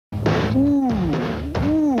Forget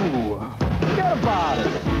about it.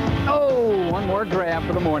 Oh, one more draft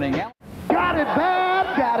for the morning. Got it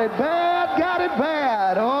bad, got it bad, got it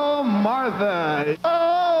bad. Oh, Martha.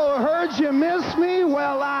 Oh, heard you miss me?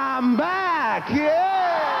 Well, I'm back. Yeah.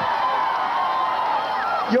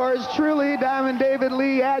 Yours truly, Diamond David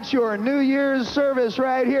Lee, at your New Year's service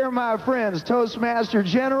right here, my friends. Toastmaster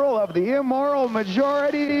General of the Immoral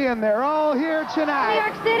Majority, and they're all here tonight. New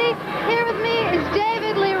York City, here with me is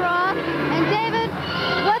David Lee Roth. And David,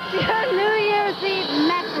 what's your New Year's Eve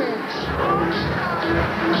message?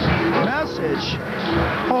 Message?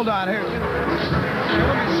 Hold on here. Let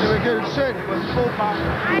me see. We could say it was full pop.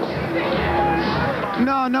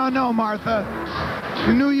 No, Martha.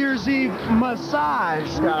 New Year's Eve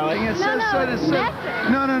massage, darling. It says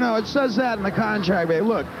no. It says that in the contract, babe.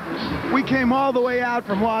 Look, we came all the way out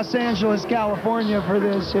from Los Angeles, California for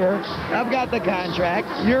this here. I've got the contract.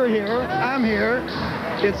 You're here. I'm here.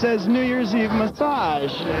 It says New Year's Eve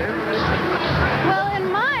massage. Well,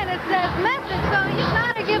 in mine it says message, so you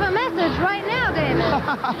gotta give a message right now,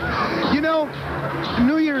 David. You know,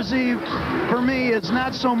 New Year's Eve for me is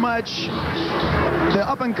not so much the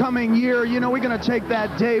up-and-coming year. You know, we're going to take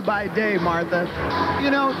that day by day, Martha. You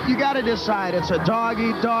know, you got to decide. It's a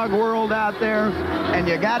dog-eat-dog world out there, and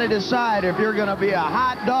you got to decide if you're going to be a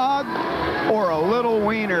hot dog or a little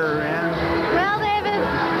wiener. And well, David,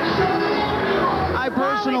 I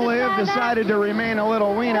personally have decided to remain a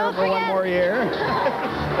little wiener for one more year.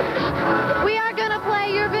 We are going to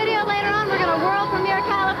play your video later on. We're going to whirl from your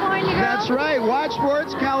California Girls. That's right. Watch for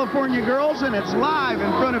it's California Girls, and it's live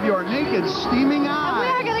in front of your naked, steaming eyes. And we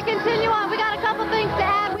are going to continue on. We got a couple things to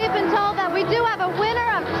add. We've been told that we do have a winner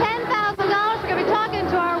of $10,000. We're going to be talking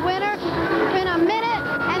to our winner in a minute.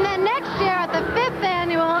 And then next year at the 5th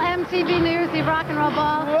annual MTV New Year's Eve Rock and Roll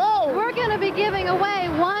Ball, we're going to be giving away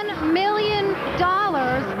 $1 million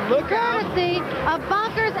courtesy of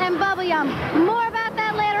Bonkers and Bubble Yum. More about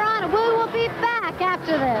that later on. We will be back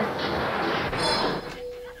after this.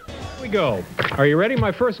 Here we go. Are you ready?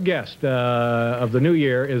 My first guest of the new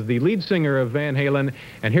year is the lead singer of Van Halen,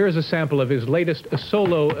 and here's a sample of his latest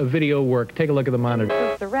solo video work. Take a look at the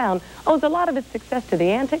monitor. Around owes a lot of its success to the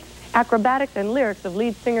antics, acrobatics, and lyrics of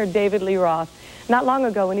lead singer David Lee Roth. Not long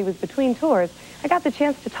ago, when he was between tours, I got the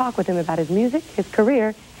chance to talk with him about his music, his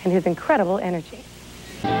career, and his incredible energy.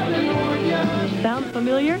 Sound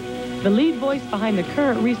familiar? The lead voice behind the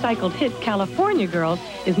current recycled hit California Girls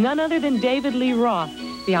is none other than David Lee Roth,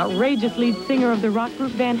 the outrageous lead singer of the rock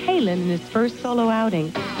group Van Halen in his first solo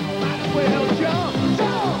outing.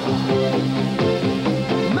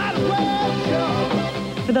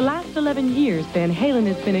 For the last 11 years, Van Halen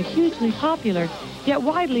has been a hugely popular, yet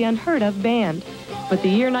widely unheard of band. But the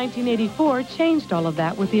year 1984 changed all of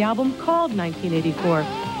that with the album called 1984,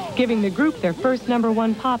 giving the group their first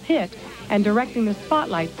 #1 pop hit and directing the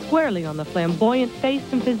spotlight squarely on the flamboyant face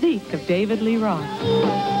and physique of David Lee Roth.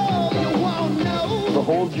 The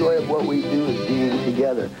whole joy of what we do is being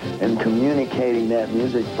together and communicating that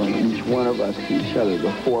music from each one of us to each other,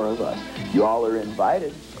 the four of us. You all are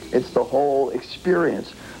invited. It's the whole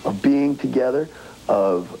experience of being together,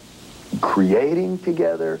 of creating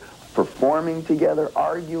together, performing together,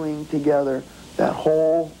 arguing together. That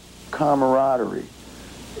whole camaraderie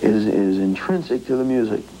is intrinsic to the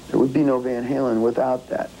music. There would be no Van Halen without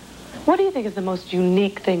that. What do you think is the most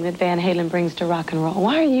unique thing that Van Halen brings to rock and roll?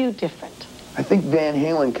 Why are you different? I think Van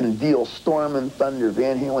Halen can deal storm and thunder.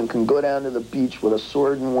 Van Halen can go down to the beach with a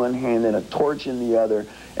sword in one hand and a torch in the other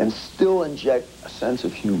and still inject a sense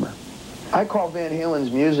of humor. I call Van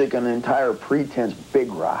Halen's music an entire pretense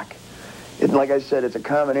big rock. Like I said, it's a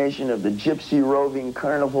combination of the gypsy roving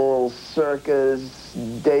carnival, circus,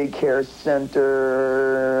 daycare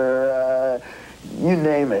center, you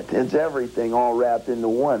name it. It's everything all wrapped into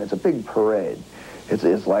one. It's a big parade. It's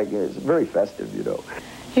very festive, you know.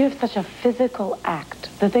 You have such a physical act.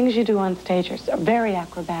 The things you do on stage are very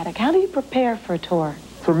acrobatic. How do you prepare for a tour?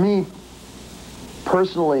 For me,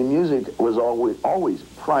 personally, music was always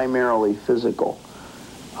primarily physical.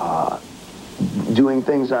 Doing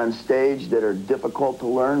things on stage that are difficult to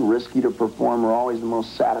learn, risky to perform, are always the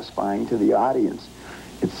most satisfying to the audience.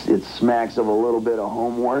 It smacks of a little bit of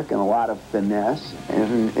homework and a lot of finesse,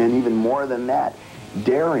 and even more than that,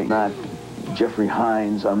 daring. Not Jeffrey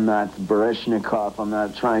Hines, I'm not Baryshnikov, I'm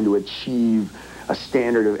not trying to achieve a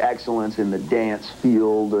standard of excellence in the dance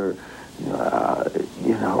field or,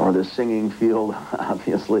 or the singing field,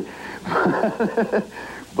 obviously.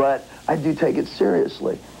 But I do take it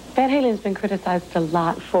seriously. Van Halen's been criticized a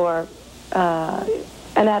lot for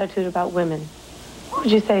an attitude about women. What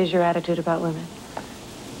would you say is your attitude about women?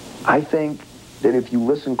 I think that if you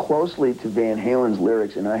listen closely to Van Halen's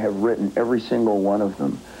lyrics, and I have written every single one of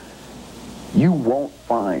them, you won't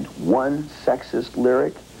find one sexist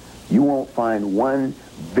lyric, you won't find one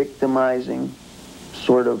victimizing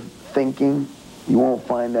sort of thinking, you won't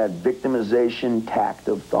find that victimization tact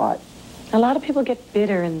of thought. A lot of people get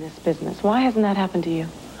bitter in this business. Why hasn't that happened to you?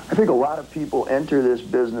 I think a lot of people enter this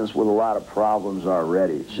business with a lot of problems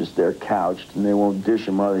already. It's just they're couched and they won't dish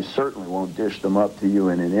them up. They certainly won't dish them up to you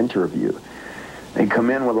in an interview. They come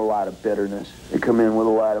in with a lot of bitterness. They come in with a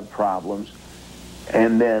lot of problems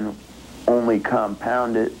and then only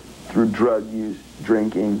compound it through drug use,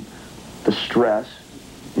 drinking, the stress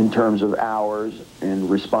in terms of hours and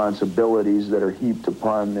responsibilities that are heaped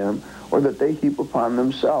upon them or that they heap upon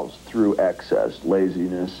themselves through excess,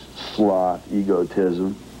 laziness, sloth,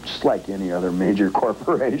 egotism, just like any other major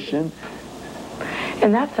corporation.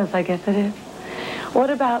 In that sense, I guess it is. What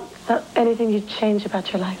about anything you'd change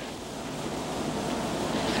about your life?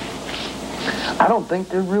 I don't think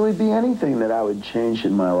there'd really be anything that I would change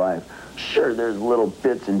in my life. Sure, there's little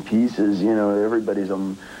bits and pieces, you know, everybody's a,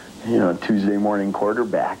 you know, Tuesday morning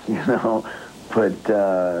quarterback, you know, but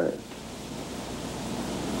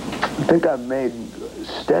I think I've made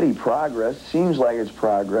steady progress. Seems like it's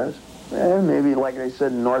progress. And maybe, like I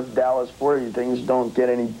said, in North Dallas for you, things don't get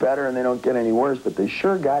any better and they don't get any worse, but they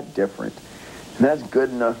sure got different. And that's good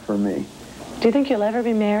enough for me. Do you think you'll ever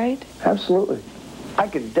be married? Absolutely. I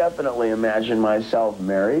could definitely imagine myself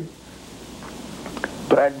married,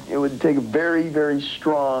 but it would take a very, very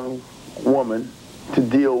strong woman to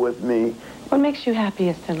deal with me. What makes you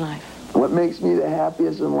happiest in life? What makes me the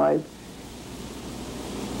happiest in life?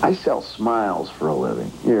 I sell smiles for a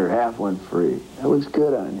living. Here, have one free. That looks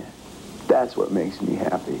good on you. That's what makes me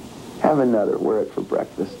happy. Have another. Wear it for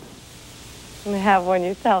breakfast. You have one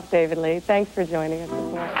yourself, David Lee. Thanks for joining us this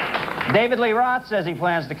morning. David Lee Roth says he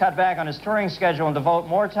plans to cut back on his touring schedule and devote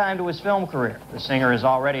more time to his film career. The singer has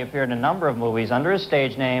already appeared in a number of movies under his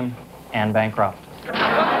stage name, Anne Bancroft.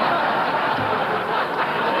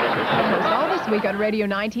 All this week on Radio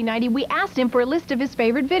 1990, we asked him for a list of his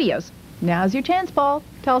favorite videos. Now's your chance, Paul.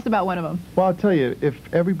 Tell us about one of them. Well, I'll tell you, if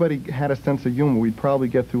everybody had a sense of humor, we'd probably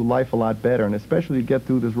get through life a lot better, and especially get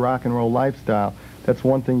through this rock and roll lifestyle. That's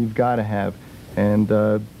one thing you've got to have. And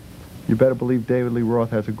you better believe David Lee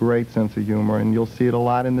Roth has a great sense of humor, and you'll see it a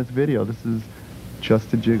lot in this video. This is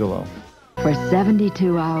just a gigolo. For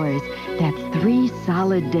 72 hours, that's 3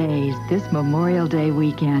 solid days this Memorial Day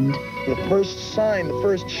weekend. The first sign, the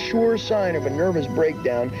first sure sign of a nervous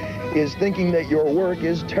breakdown is thinking that your work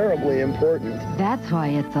is terribly important. That's why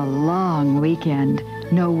it's a long weekend.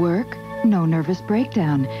 No work, no nervous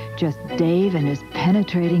breakdown. Just Dave and his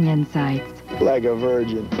penetrating insights. Like a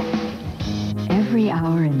virgin. Every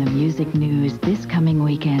hour in the music news this coming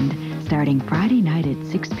weekend, starting Friday night at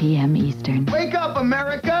 6 p.m. Eastern. Wake up,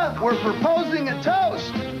 America! We're proposing a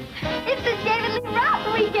toast! It's the David Lee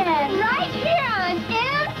Roth weekend, right here on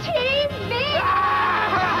MTV.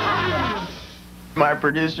 My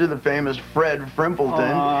producer, the famous Fred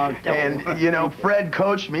Frimpleton, and, you know, Fred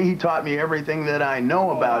coached me. He taught me everything that I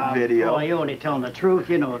know about video. Well, you're only telling the truth,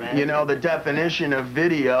 you know that. You know, the definition of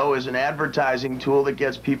video is an advertising tool that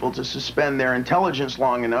gets people to suspend their intelligence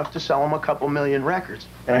long enough to sell them a couple million records.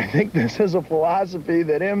 And I think this is a philosophy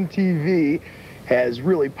that MTV has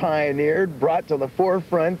really pioneered, brought to the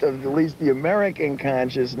forefront of at least the American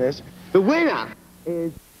consciousness. The winner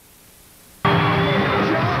is...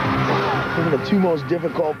 One of the two most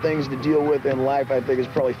difficult things to deal with in life, I think, is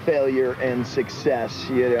probably failure and success,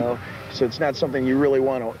 you know. So it's not something you really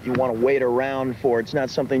want to wait around for. It's not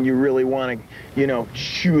something you really want to, you know,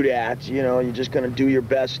 shoot at. You know, you're just going to do your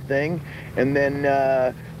best thing. And then,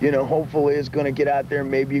 you know, hopefully it's going to get out there.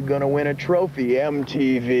 Maybe you're going to win a trophy,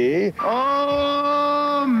 MTV.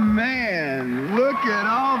 Oh, man. Look at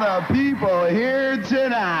all the people here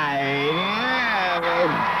tonight.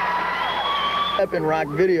 Yeah, step in rock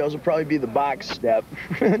videos will probably be the box step.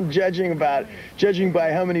 judging by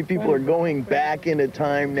how many people are going back into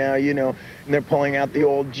time now, you know, and they're pulling out the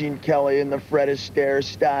old Gene Kelly and the Fred Astaire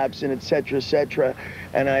stops and et cetera, et cetera.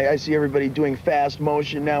 And I see everybody doing fast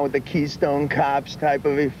motion now with the Keystone Cops type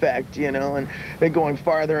of effect, you know, and they're going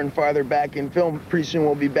farther and farther back in film. Pretty soon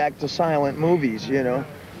we'll be back to silent movies, you know.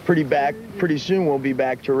 Pretty soon we'll be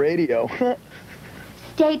back to radio.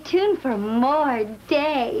 Stay tuned for more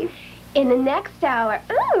Dave. In the next hour,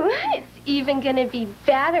 ooh, it's even gonna be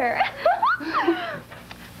better. I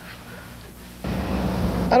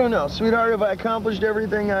don't know, sweetheart, have I accomplished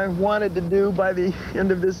everything I wanted to do by the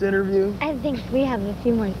end of this interview? I think we have a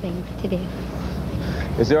few more things to do.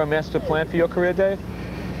 Is there a master plan for your career, Dave?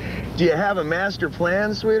 Do you have a master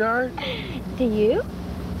plan, sweetheart? Do you?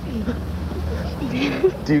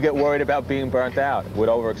 Do you get worried about being burnt out with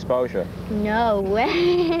overexposure? No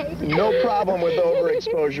way. No problem with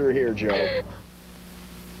overexposure here, Joe.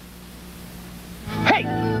 Hey,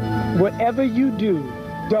 whatever you do,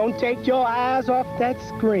 don't take your eyes off that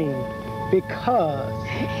screen, because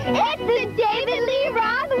it's the David Lee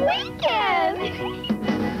Roth weekend.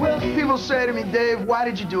 Well, people say to me, Dave, why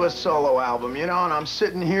did you do a solo album? You know, and I'm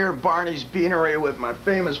sitting here at Barney's Beanery with my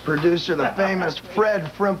famous producer, the famous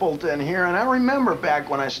Fred Frimpleton here, and I remember back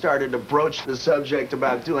when I started to broach the subject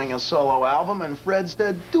about doing a solo album, and Fred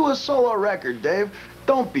said, do a solo record, Dave.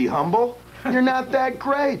 Don't be humble. You're not that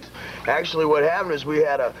great. Actually, what happened is we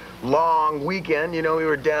had a long weekend. You know, we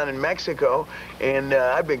were down in Mexico, and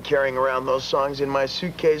I've been carrying around those songs in my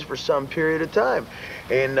suitcase for some period of time.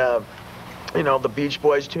 And, you know, the Beach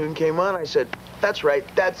Boys tune came on. I said, that's right,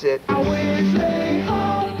 that's it.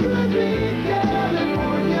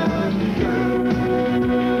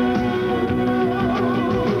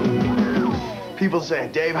 People say,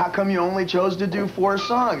 Dave, how come you only chose to do 4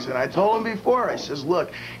 songs? And I told them before, I says,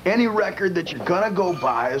 look, any record that you're gonna go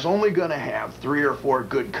buy is only gonna have 3 or 4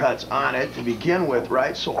 good cuts on it to begin with,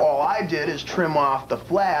 right? So all I did is trim off the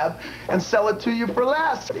flab and sell it to you for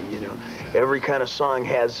less. You know, every kind of song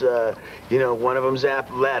has, you know, one of them's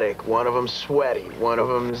athletic, one of them's sweaty, one of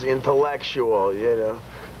them's intellectual, you know.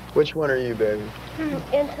 Which one are you, baby?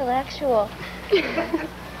 Intellectual.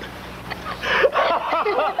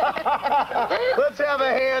 Let's have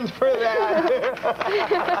a hand for that.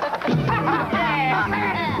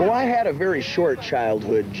 Well, I had a very short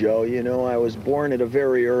childhood, Joe. You know, I was born at a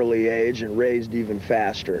very early age and raised even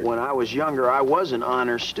faster. When I was younger, I was an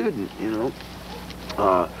honor student, you know.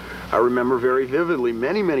 I remember very vividly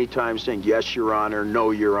many times saying, yes, Your Honor, no,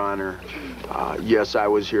 Your Honor. Yes, I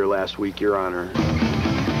was here last week, Your Honor.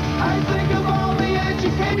 I think of all the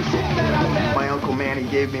education that I've had. My Uncle Manny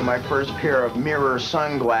gave me my first pair of mirror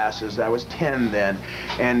sunglasses. I was 10 then,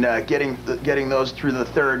 and getting those through the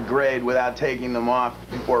 3rd grade without taking them off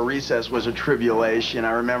before recess was a tribulation.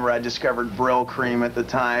 I remember I discovered Brill cream at the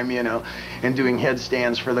time, you know, and doing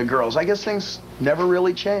headstands for the girls. I guess things never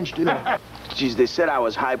really changed, do they? Geez, they said I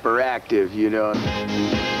was hyperactive, you know.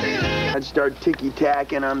 I'd start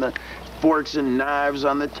ticky-tacking on the forks and knives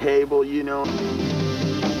on the table, you know.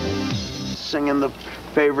 Singing the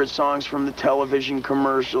favorite songs from the television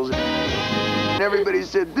commercials. And everybody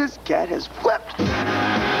said, this cat has flipped.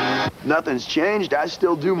 Nothing's changed. I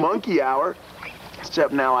still do monkey hour,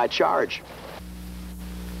 except now I charge.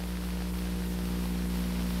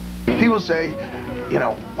 People say, you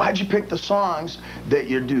know, why'd you pick the songs that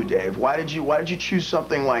you do, Dave? Why did you choose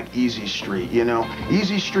something like Easy Street, you know?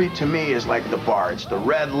 Easy Street to me is like the bar. It's the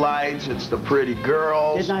red lights, it's the pretty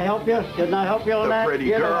girls. Didn't I help you? Didn't I help you on that? The pretty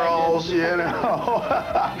girls, you know.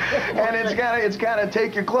 And it's kind of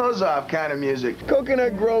take your clothes off kind of music.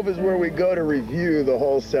 Coconut Grove is where we go to review the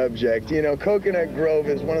whole subject. You know, Coconut Grove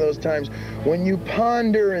is one of those times when you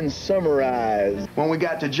ponder and summarize. When we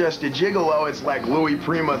got to Just a Gigolo, it's like Louis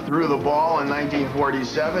Prima threw the ball in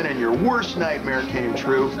 1947 and your worst nightmare came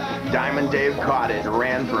true. Diamond Dave caught it and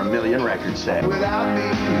ran for 1 million record sales. Without me,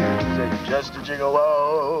 Just a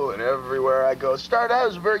Gigolo, and everywhere I go. Started out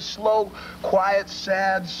as a very slow, quiet,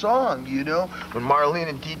 sad song, you know. When Marlene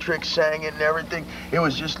and Dietrich sang it and everything, it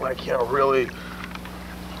was just like, you know, really,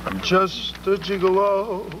 I'm just a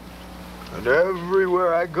gigolo, and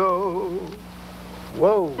everywhere I go.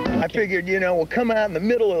 Whoa. I figured, you know, we'll come out in the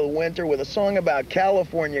middle of the winter with a song about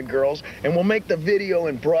California girls, and we'll make the video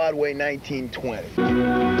in Broadway 1920.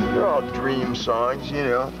 They're all dream songs, you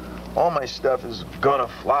know. All my stuff is gonna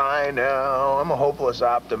fly now. I'm a hopeless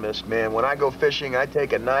optimist, man. When I go fishing, I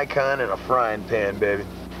take a Nikon and a frying pan, baby.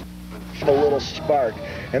 A little spark,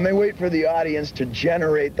 and they wait for the audience to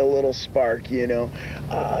generate the little spark, you know.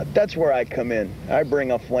 That's where I come in. I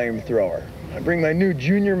bring a flamethrower. I bring my new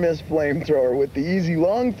Junior Miss flamethrower with the easy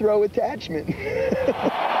long throw attachment.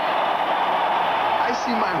 I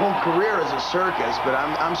see my whole career as a circus, but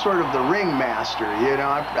I'm sort of the ring master, you know.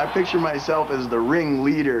 I picture myself as the ring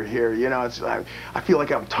leader here, you know. I feel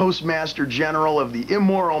like I'm Toastmaster General of the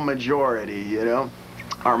immoral majority, you know.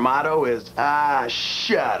 Our motto is,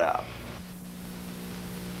 shut up.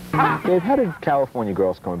 Dave, how did California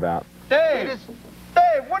Girls come about? Dave,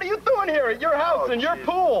 what are you doing here at your house and your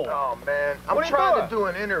pool? Oh, man. I'm trying to do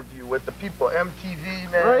an interview with the people,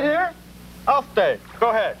 MTV, man. Right here? I'll stay. Go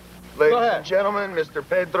ahead. Ladies and gentlemen, Mr.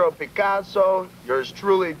 Pedro Picasso, yours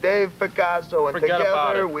truly, Dave Picasso, and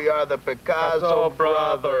together we are the Picasso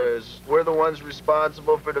Brothers. We're the ones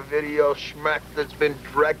responsible for the video schmuck that's been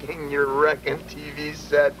wrecking your wrecking TV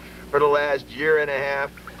set for the last 1.5 years.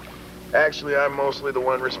 Actually, I'm mostly the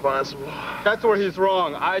one responsible. That's where he's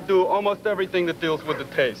wrong. I do almost everything that deals with the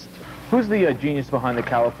taste. Who's the genius behind the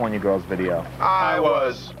California Girls video? I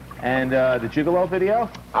was. And the Gigolo video?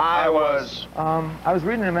 I was. I was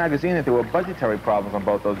reading in a magazine that there were budgetary problems on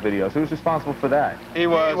both those videos. Who was responsible for that? He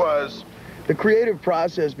was. He was. The creative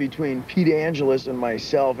process between Pete Angelis and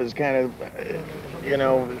myself is kind of, you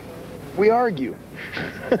know, we argue.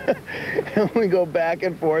 And we go back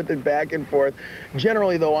and forth and back and forth.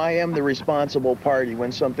 Generally, though, I am the responsible party.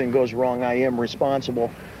 When something goes wrong, I am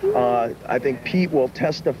responsible. I think Pete will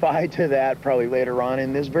testify to that probably later on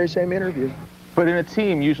in this very same interview. But in a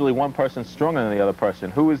team, usually one person's stronger than the other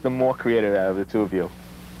person. Who is the more creative out of the two of you?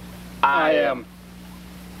 I am.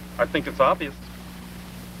 I think it's obvious.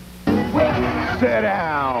 Sit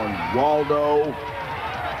down, Waldo.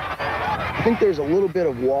 I think there's a little bit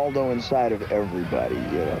of Waldo inside of everybody,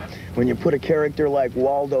 you know. When you put a character like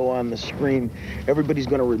Waldo on the screen, everybody's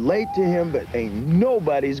going to relate to him, but ain't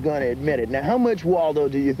nobody's going to admit it. Now, how much Waldo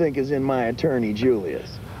do you think is in my attorney,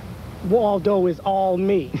 Julius? Waldo is all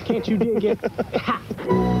me. Can't you dig it?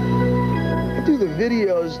 I do the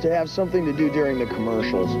videos to have something to do during the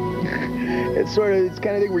commercials. It's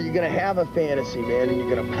kind of thing where you're going to have a fantasy, man, and you're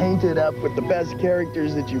going to paint it up with the best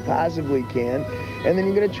characters that you possibly can, and then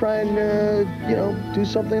you're going to try and, you know, do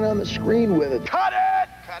something on the screen with it. Cut it!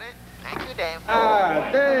 Cut it. Thank you, Dave. Ah,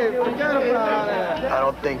 Dave, forget about it. I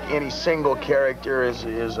don't think any single character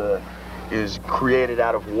is created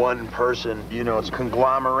out of one person. You know, it's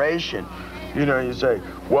conglomeration. You know, you say,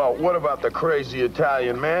 well, what about the crazy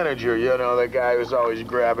Italian manager? You know, the guy who's always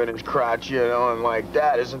grabbing his crotch, you know, and like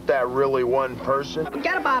that. Isn't that really one person?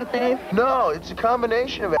 Forget about it, Dave. No, it's a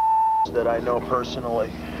combination of that I know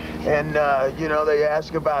personally. And, you know, they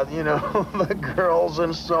ask about, you know, the girls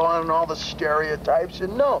and so on and all the stereotypes.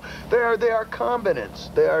 And no, they are combinants.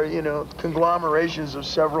 They are, you know, conglomerations of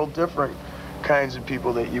several different kinds of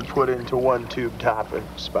people that you put into one tube top and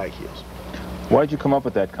spike heels. Why'd you come up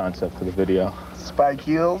with that concept for the video? Spike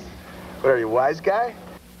heels? What are you, wise guy?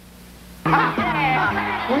 We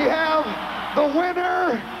have the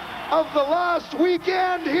winner of the Lost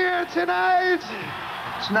Weekend here tonight.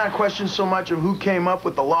 It's not a question so much of who came up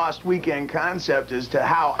with the Lost Weekend concept as to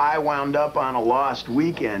how I wound up on a Lost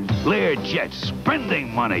Weekend. Learjet,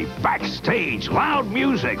 spending money, backstage, loud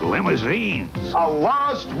music, limousines. A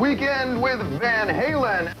Lost Weekend with Van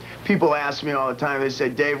Halen. People ask me all the time, they say,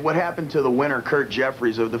 Dave, what happened to the winner, Kurt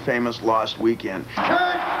Jeffries, of the famous Lost Weekend?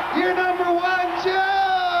 Kurt, you're number one, Joe!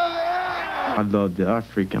 Yeah. I loved it. I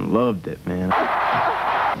freaking loved it, man.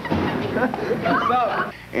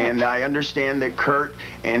 And I understand that Kurt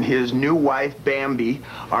and his new wife, Bambi,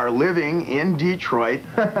 are living in Detroit.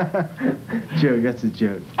 Joke, that's a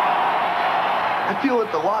joke. I feel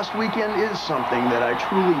that the Lost Weekend is something that I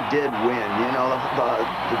truly did win. You know,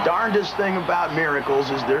 the darndest thing about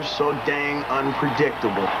miracles is they're so dang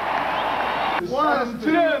unpredictable. 1, 2,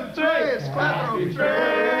 3, happy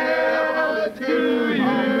trail to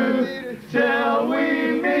you till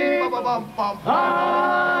we meet again.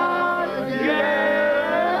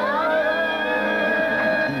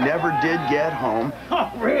 Never did get home.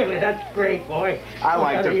 Oh, really? That's great, boy. I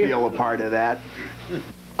like to feel a part of that.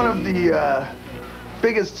 One of the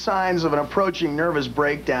biggest signs of an approaching nervous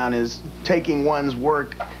breakdown is taking one's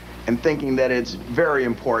work and thinking that it's very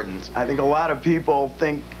important. I think a lot of people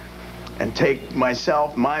think and take my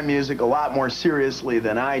music a lot more seriously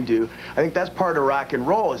than I do. I think that's part of rock and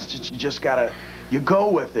roll. It's just, you just gotta, you go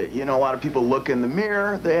with it. You know, a lot of people look in the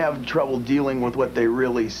mirror, they have trouble dealing with what they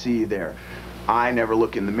really see there. I never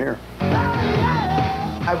look in the mirror.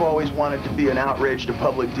 I've always wanted to be an outrage to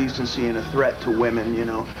public decency and a threat to women, you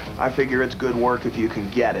know. I figure it's good work if you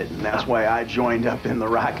can get it, and that's why I joined up in the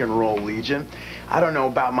Rock and Roll Legion. I don't know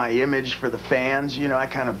about my image for the fans, you know, I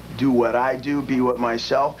kind of do what I do, be what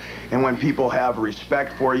myself, and when people have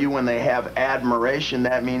respect for you, when they have admiration,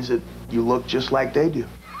 that means that you look just like they do. You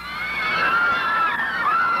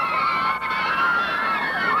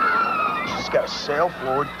just gotta sail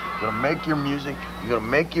forward. You're gonna make your music, you're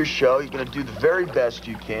gonna make your show, you're gonna do the very best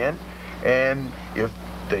you can, and if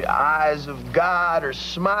the eyes of God are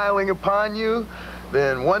smiling upon you,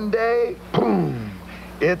 then one day, boom,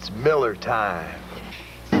 it's Miller time.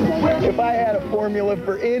 If I had a formula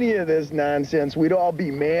for any of this nonsense, we'd all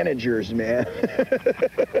be managers, man.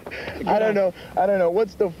 I don't know,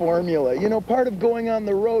 what's the formula? You know, part of going on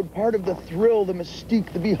the road, part of the thrill, the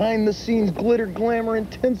mystique, the behind-the-scenes glitter, glamour, and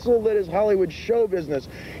tinsel that is Hollywood show business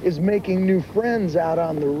is making new friends out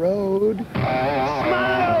on the road.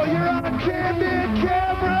 Smile, you're on candid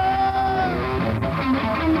camera!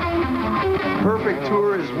 perfect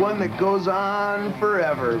tour is one that goes on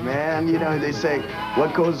forever, man. You know, they say,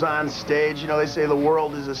 what goes on stage? You know, they say the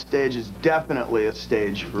world is a stage. It's definitely a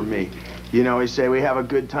stage for me. You know, we say we have a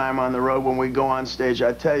good time on the road when we go on stage.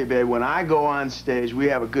 I tell you, babe, when I go on stage, we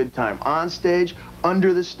have a good time. On stage,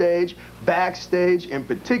 under the stage, backstage, and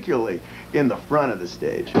particularly in the front of the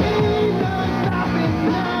stage.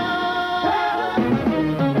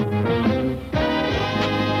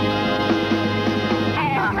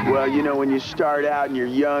 Well, you know, when you start out and you're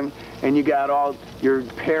young and you got all your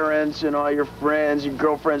parents and all your friends, your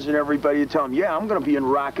girlfriends and everybody, you tell them, yeah, I'm going to be in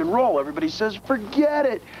rock and roll. Everybody says, forget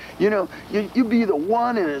it. You know, you be the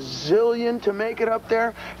one in a zillion to make it up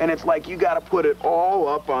there, and it's like you got to put it all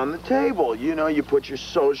up on the table. You know, you put your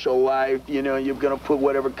social life, you know, you're going to put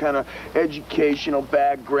whatever kind of educational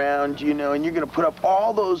background, you know, and you're going to put up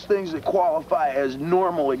all those things that qualify as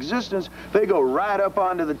normal existence. They go right up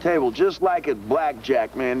onto the table, just like at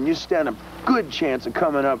blackjack, man, and you stand a good chance of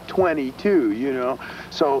coming up 22, you know.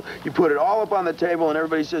 So you put it all up on the table and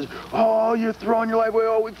everybody says, oh, you're throwing your life away.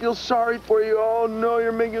 Oh, we feel sorry for you. Oh, no,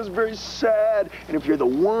 you're making us very sad. And if you're the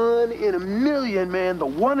one in a million, man, the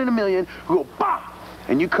one in a million who go, bah!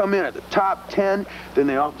 And you come in at the top 10, then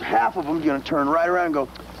half of them are going to turn right around and go,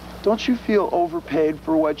 don't you feel overpaid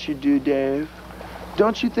for what you do, Dave?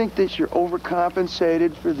 Don't you think that you're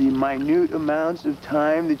overcompensated for the minute amounts of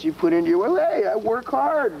time that you put into your, well, hey, I work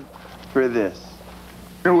hard for this.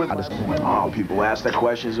 Oh, people ask the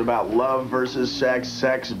questions about love versus sex,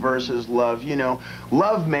 sex versus love. You know,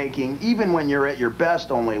 love making, even when you're at your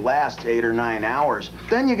best, only lasts 8 or 9 hours.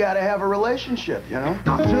 Then you got to have a relationship, you know?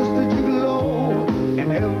 Just that you glow,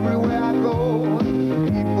 and everywhere I go,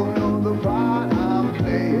 people know the part I'm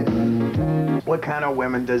playing. What kind of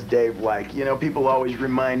women does Dave like? You know, people always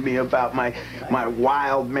remind me about my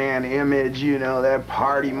wild man image, you know, that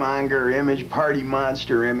party monger image, party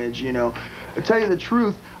monster image, you know. To tell you the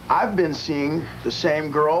truth, I've been seeing the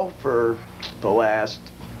same girl for the last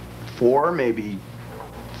 4, maybe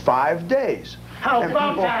 5 days. How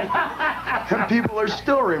about that? And people are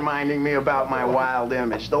still reminding me about my wild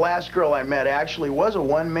image. The last girl I met actually was a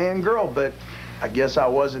one-man girl, but I guess I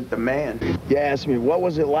wasn't the man. You asked me, what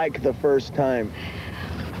was it like the first time?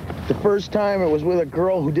 The first time it was with a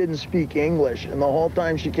girl who didn't speak English, and the whole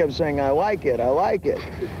time she kept saying, I like it, I like it.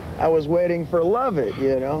 I was waiting for love it,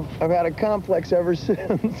 you know? I've had a complex ever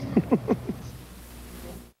since.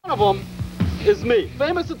 One of them is me,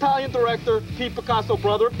 famous Italian director, Pete Picasso,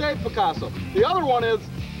 brother of Dave Picasso. The other one is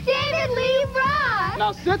David Lee Roth.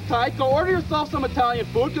 Now sit tight, go order yourself some Italian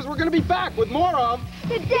food, because we're going to be back with more of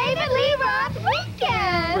The David Lee Roth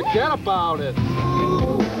Weekend. Forget about it.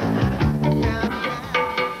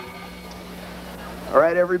 All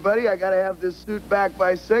right, everybody, I gotta have this suit back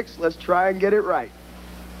by 6. Let's try and get it right.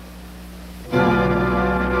 I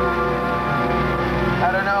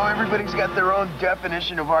don't know, everybody's got their own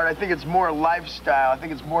definition of art. I think it's more lifestyle. I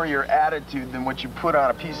think it's more your attitude than what you put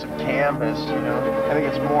on a piece of canvas, you know? I think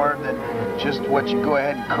it's more than just what you go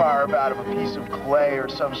ahead and carve out of a piece of clay or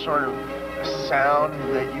some sort of sound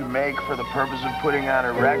that you make for the purpose of putting on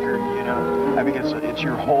a record, you know? I think it's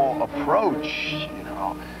your whole approach, you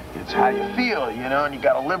know? It's how you feel, you know, and you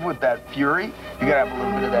got to live with that fury. You got to have a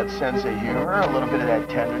little bit of that sense of humor, a little bit of that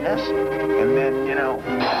tenderness, and then, you know,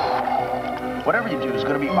 whatever you do is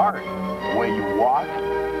going to be art. The way you walk,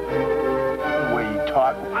 the way you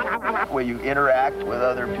talk, the way you interact with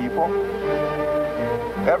other people.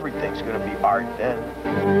 Everything's going to be art then.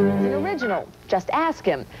 It's an original. Just ask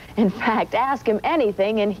him. In fact, ask him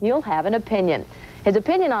anything and he'll have an opinion. His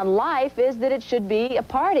opinion on life is that it should be a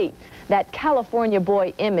party. That California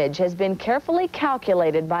boy image has been carefully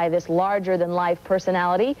calculated by this larger-than-life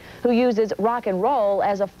personality who uses rock and roll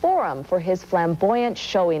as a forum for his flamboyant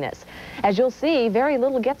showiness. As you'll see, very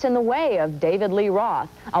little gets in the way of David Lee Roth,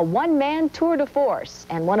 a one-man tour de force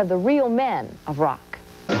and one of the real men of rock.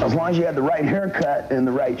 As long as you had the right haircut and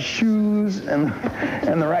the right shoes and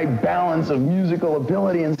the right balance of musical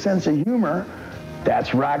ability and sense of humor,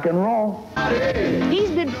 that's rock and roll.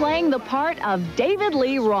 He's been playing the part of David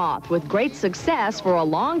Lee Roth with great success for a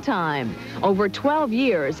long time. Over 12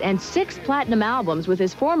 years and 6 platinum albums with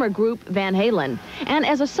his former group Van Halen, and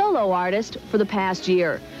as a solo artist for the past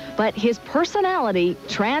year. But his personality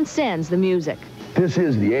transcends the music. This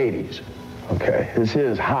is the 80s. Okay, this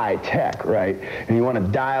is high tech, right? And you want to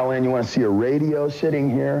dial in, you want to see a radio sitting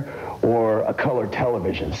here or a color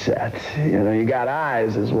television set. You know, you got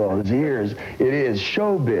eyes as well as ears. It is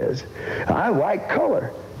showbiz. I like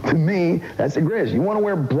color. To me, that's the greatest. You want to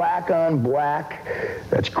wear black on black,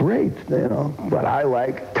 that's great, you know. But I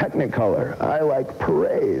like Technicolor. I like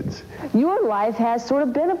parades. Your life has sort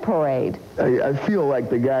of been a parade. I feel like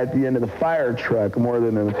the guy at the end of the fire truck more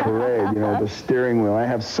than in a parade, you know, the steering wheel. I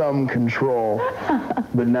have some control,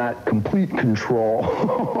 but not complete control.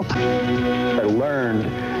 I learned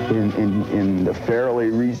in the fairly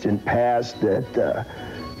recent past that,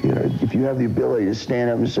 you know, if you have the ability to stand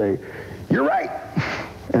up and say, "You're right,"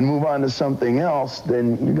 and move on to something else,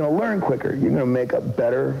 then you're going to learn quicker. You're going to make up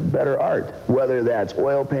better art, whether that's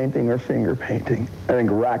oil painting or finger painting. I think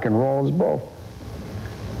rock and roll is both.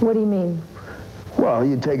 What do you mean? Well,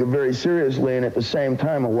 you take it very seriously, and at the same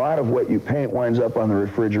time, a lot of what you paint winds up on the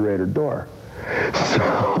refrigerator door.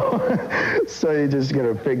 So you're just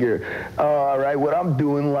going to figure, all right, what I'm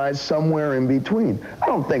doing lies somewhere in between. I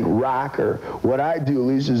don't think rock or what I do, at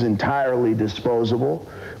least, is entirely disposable.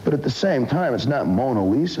 But at the same time, it's not Mona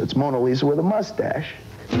Lisa. It's Mona Lisa with a mustache.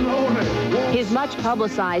 His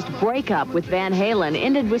much-publicized breakup with Van Halen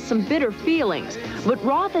ended with some bitter feelings. But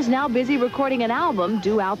Roth is now busy recording an album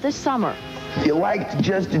due out this summer. If you liked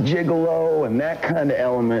Just a Gigolo and that kind of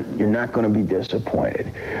element, you're not going to be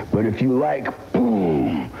disappointed. But if you like,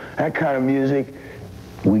 boom, that kind of music,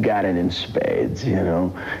 we got it in spades, you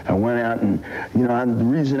know. I went out and, you know, the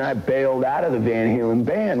reason I bailed out of the Van Halen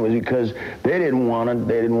band was because they didn't want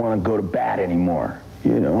to go to bat anymore,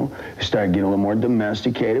 you know. They started getting a little more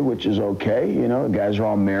domesticated, which is okay, you know. The guys are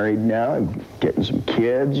all married now, and getting some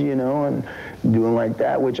kids, you know, and doing like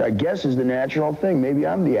that, which I guess is the natural thing. Maybe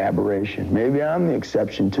I'm the aberration. Maybe I'm the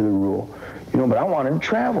exception to the rule, you know. But I wanted to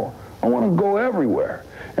travel. I want to go everywhere.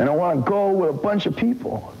 And I want to go with a bunch of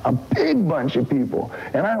people, a big bunch of people.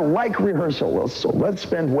 And I like rehearsal, so let's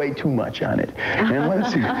spend way too much on it.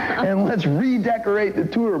 And let's redecorate the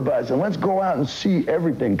tour bus, and let's go out and see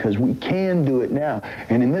everything, because we can do it now.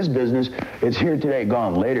 And in this business, it's here today,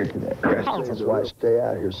 gone later today. That's why I stay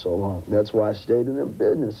out here so long. That's why I stayed in the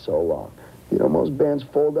business so long. You know, most bands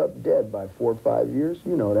fold up dead by 4 or 5 years.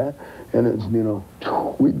 You know that. And it's, you know,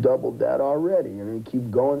 we doubled that already. And we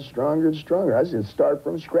keep going stronger and stronger. I said start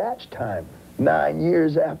from scratch time, 9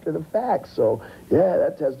 years after the fact. So, yeah,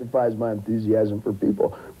 that testifies my enthusiasm for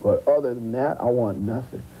people. But other than that, I want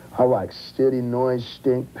nothing. I like city noise,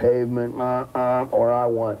 stink, pavement, or I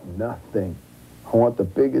want nothing. I want the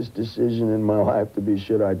biggest decision in my life to be,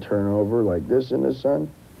 should I turn over like this in the sun?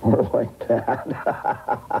 Or like that.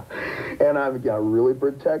 And I've got to really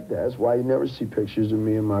protect that. That's why you never see pictures of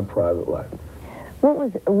me in my private life. What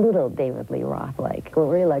was little David Lee Roth like? What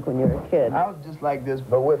were you like when you were a kid? I was just like this,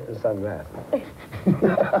 but with the sunglasses.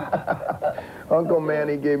 Uncle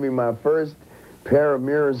Manny gave me my first pair of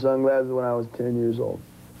mirror sunglasses when I was 10 years old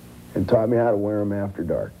and taught me how to wear them after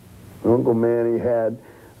dark. Uncle Manny had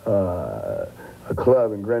a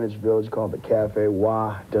club in Greenwich Village called the Cafe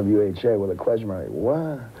Wah, W-H-A, with a question mark.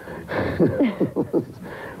 Wah.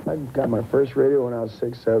 I got my first radio when I was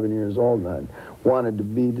 6, 7 years old, and I wanted to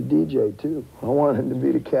be the DJ, too. I wanted to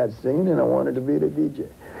be the cat singing, and I wanted to be the DJ.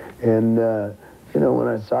 And, you know, when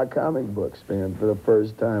I saw comic books, man, for the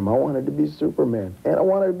first time, I wanted to be Superman, and I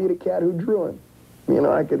wanted to be the cat who drew him. You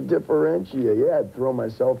know, I could differentiate. Yeah, I'd throw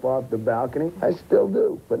myself off the balcony. I still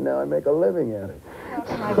do, but now I make a living at it.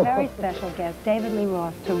 Welcome my very special guest, David Lee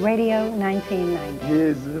Roth, to Radio 1990.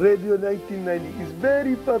 Yes, Radio 1990 is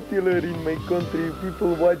very popular in my country.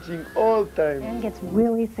 People watching all time. And gets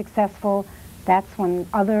really successful. That's when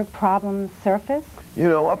other problems surface. You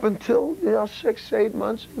know, up until, you know, 6, 8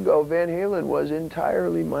 months ago, Van Halen was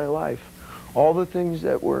entirely my life. All the things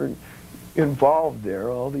that were involved there,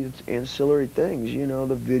 all these ancillary things, you know,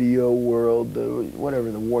 the video world, the whatever,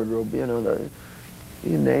 the wardrobe, you know,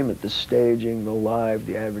 you name it, the staging, the live,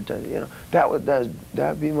 the advertising, you know,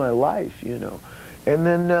 that'd be my life, you know. And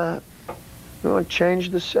then, you know,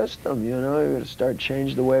 change the system, you know, we're going to start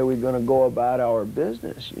change the way we're going to go about our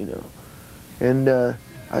business, you know. And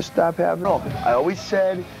I stopped having, I always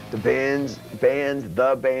said the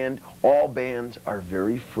band, all bands are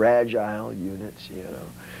very fragile units, you know.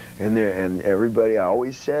 And everybody, I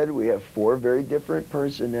always said, we have 4 very different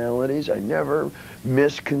personalities. I never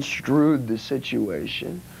misconstrued the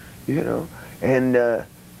situation, you know. And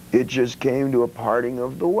it just came to a parting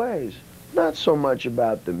of the ways. Not so much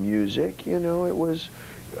about the music, you know. It was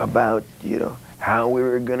about, you know, how we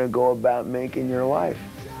were going to go about making your life.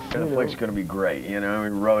 The flick's going to be great, you know. We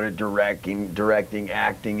wrote it, directing,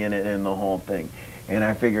 acting in it, and the whole thing. And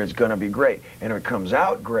I figure it's going to be great. And if it comes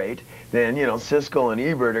out great, then, you know, Siskel and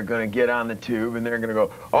Ebert are going to get on the tube, and they're going to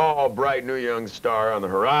go, oh, bright new young star on the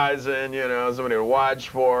horizon, you know, somebody to watch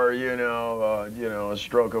for, you know, a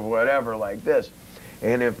stroke of whatever like this.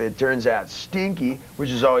 And if it turns out stinky, which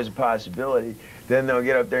is always a possibility, then they'll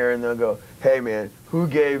get up there and they'll go, hey man, who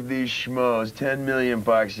gave these schmoes 10 million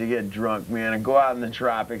bucks to get drunk, man, and go out in the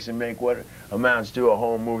tropics and make what amounts to a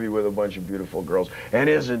whole movie with a bunch of beautiful girls? And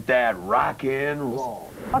isn't that rock and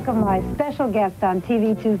roll? Welcome my special guest on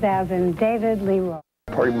TV 2000, David Lee Roth.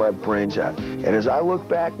 Partied my brains out. And as I look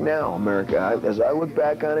back now, America, as I look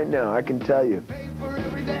back on it now, I can tell you,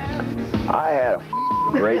 I had a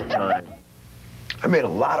great time. I made a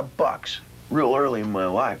lot of bucks real early in my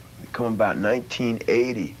life. Come about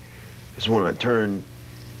 1980 is when I turned,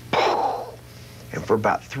 and for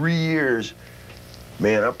about 3 years,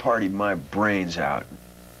 man, I partied my brains out.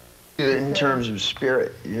 In terms of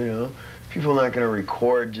spirit, you know, people are not going to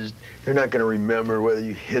record, they're not going to remember whether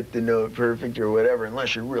you hit the note perfect or whatever,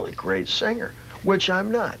 unless you're a really great singer, which I'm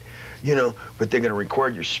not, you know, but they're going to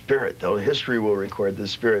record your spirit, though. History will record the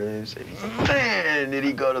spirit, and they say, man, did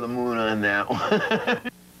he go to the moon on that one?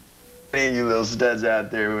 Any of you little studs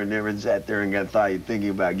out there who never sat there and thought you're thinking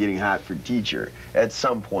about getting hot for teacher at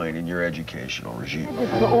some point in your educational regime.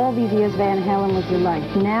 For all these years, Van Halen was your life.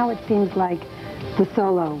 Now it seems like the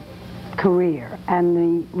solo career and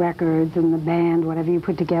the records and the band, whatever you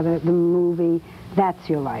put together, the movie, that's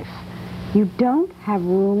your life. You don't have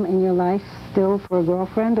room in your life still for a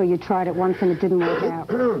girlfriend, or you tried it once and it didn't work out?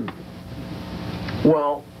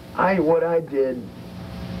 Well, what I did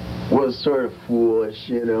was sort of foolish,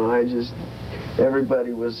 you know.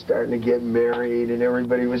 Everybody was starting to get married, and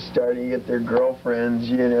everybody was starting to get their girlfriends,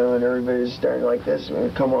 you know, and everybody was starting like this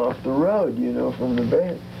and come off the road, you know, from the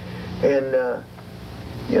band. And,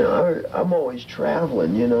 you know, I'm always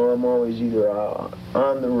traveling, you know. I'm always either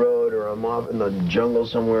on the road or I'm off in the jungle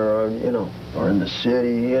somewhere, or, you know, or in the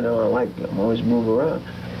city, you know. I'm always moving around.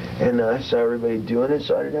 And I saw everybody doing it,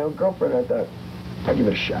 so I didn't have a girlfriend. I thought, I'll give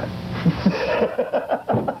it a shot.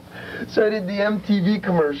 So I did the MTV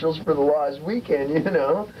commercials for The Lost Weekend, you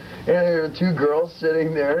know, and there were two girls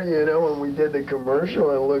sitting there, you know, when we did the commercial.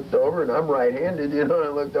 I looked over, and I'm right-handed, you know, and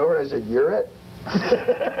I looked over and I said, you're it?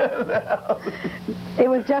 It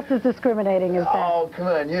was just as discriminating as that. Oh, come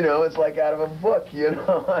on, you know, it's like out of a book, you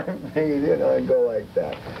know. I mean, you know, I go like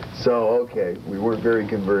that. So, okay, we weren't very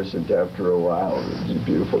conversant after a while. It was a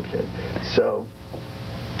beautiful kid. So,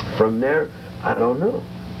 from there, I don't know.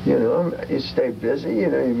 You know, you stay busy, you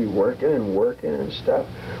know, you be working and stuff.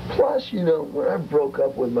 Plus, you know, when I broke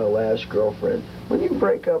up with my last girlfriend, when you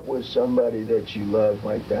break up with somebody that you love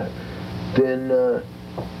like that, then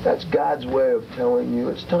that's God's way of telling you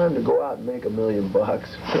it's time to go out and make $1 million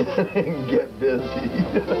and get busy.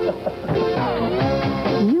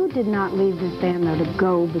 You did not leave this band, though, to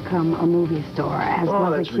go become a movie star, as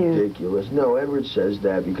was accused. Oh, that's ridiculous. No, Edward says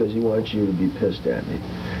that because he wants you to be pissed at me.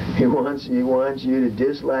 He wants you to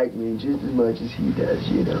dislike me just as much as he does,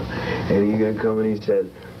 you know. And he's going to come and he says,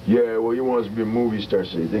 yeah, well, you want us to be a movie star,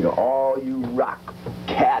 so you think of all you rock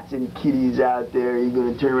cats and kitties out there. You're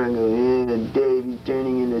going to turn around and go, and Dave, he's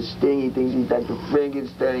turning into Sting. He thinks he's Dr.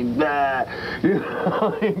 Frankenstein. Blah. You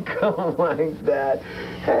know, and come like that.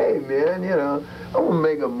 Hey, man, you know, I'm going to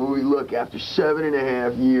make a movie. Look, after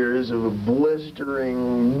 7.5 years of a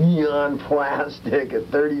blistering neon plastic at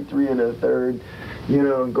 33 1/3, you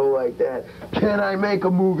know, and go like that. Can I make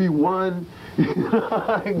a movie? One? You know,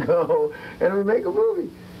 I go, and we make a movie.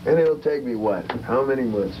 And it'll take me, what, how many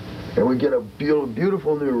months? And we get a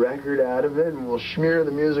beautiful new record out of it, and we'll smear the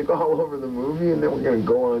music all over the movie, and then we're going to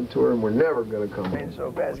go on tour, and we're never going to come home.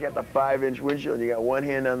 So fast, you got the 5-inch windshield, you got one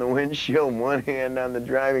hand on the windshield, one hand on the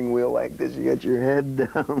driving wheel like this, you got your head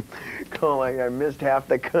down, going like I missed half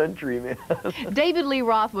the country, man. David Lee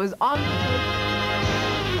Roth was on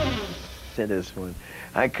to this one.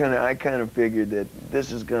 I kind of figured that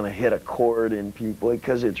this is going to hit a chord in people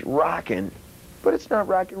because it's rocking, but it's not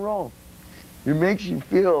rock and roll. It makes you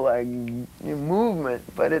feel like movement,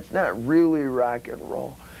 but it's not really rock and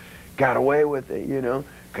roll. Got away with it, you know.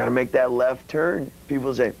 Got to make that left turn.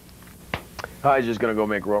 People say, oh, I was just going to go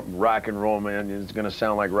make rock and roll, man. It's going to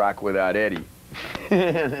sound like rock without Eddie.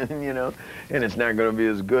 You know, and it's not going to be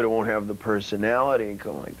as good. It won't have the personality and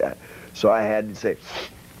come like that. So I had to say,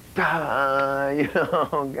 you know,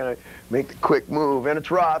 I'm going to make the quick move. And it's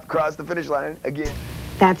Roth, cross the finish line again.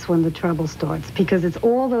 That's when the trouble starts, because it's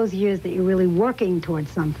all those years that you're really working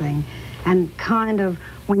towards something, and kind of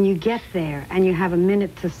when you get there and you have a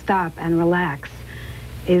minute to stop and relax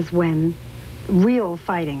is when real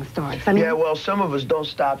fighting starts. I mean, yeah, well, some of us don't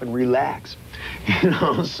stop and relax. You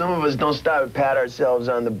know, some of us don't stop and pat ourselves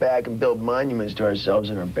on the back and build monuments to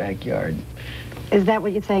ourselves in our backyard. Is that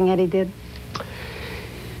what you're saying Eddie did?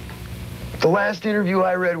 The last interview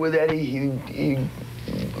I read with Eddie, he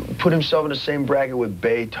put himself in the same bracket with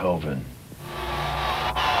Beethoven.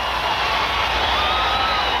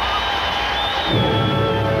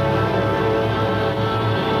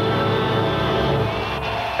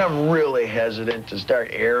 I'm really hesitant to start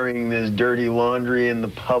airing this dirty laundry in the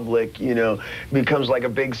public, you know. It becomes like a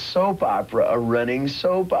big soap opera, a running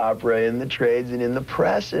soap opera in the trades and in the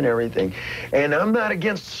press and everything. And I'm not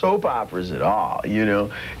against soap operas at all, you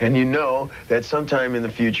know. And you know that sometime in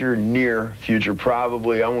the future, near future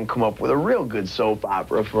probably, I'm going to come up with a real good soap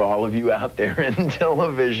opera for all of you out there in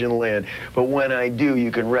television land. But when I do,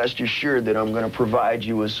 you can rest assured that I'm going to provide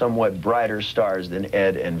you with somewhat brighter stars than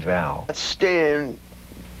Ed and Val. Stand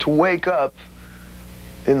to wake up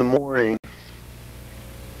in the morning.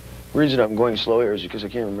 The reason I'm going slow here is because I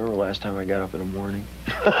can't remember last time I got up in the morning.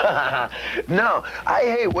 No, I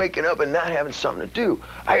hate waking up and not having something to do.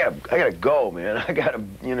 I gotta go, man. I gotta,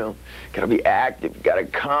 you know, gotta be active, gotta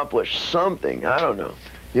accomplish something. I don't know.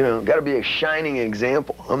 You know, got to be a shining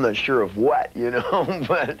example. I'm not sure of what, you know,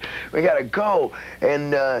 but we got to go.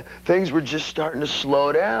 And things were just starting to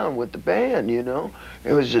slow down with the band, you know.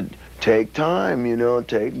 It was a take time, you know,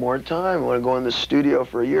 take more time. I want to go in the studio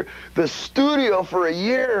for a year. The studio for a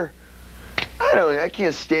year? I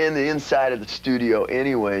can't stand the inside of the studio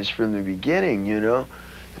anyways from the beginning, you know.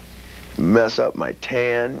 Mess up my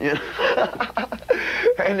tan, you know.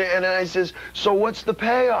 And I says, so what's the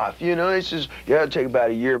payoff? You know, he says, yeah, it'll take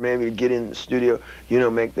about a year maybe to get in the studio, you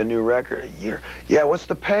know, make the new record. A year. Yeah, what's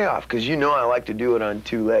the payoff? Because you know I like to do it on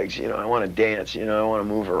two legs. You know, I want to dance, you know, I want to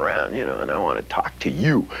move around, you know, and I want to talk to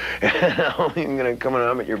you. And I'm going to come and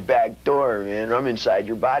I'm at your back door, man. I'm inside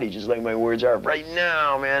your body just like my words are right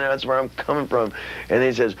now, man. That's where I'm coming from. And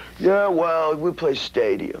he says, yeah, well, we play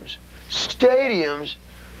stadiums. Stadiums?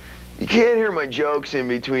 You can't hear my jokes in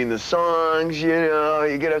between the songs, you know.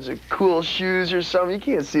 You gotta have some cool shoes or something. You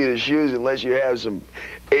can't see the shoes unless you have some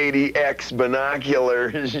 80X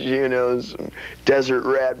binoculars, you know, some desert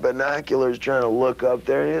rat binoculars trying to look up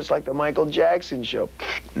there. And it's like the Michael Jackson show.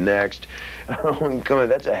 Next. Come on,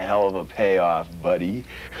 that's a hell of a payoff, buddy.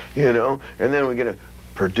 You know, and then we're gonna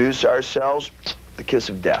produce ourselves. The kiss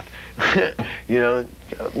of death. You know,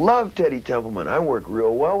 love Teddy Templeman. I work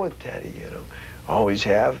real well with Teddy, you know. Always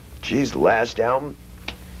have. Geez, the last album,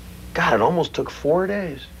 God, it almost took 4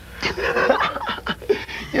 days.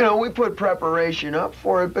 You know, we put preparation up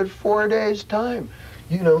for it, but 4 days time,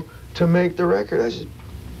 you know, to make the record. I said,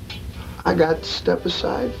 I got to step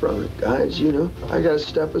aside from it, guys, you know. I got to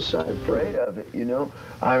step aside, afraid of it, you know.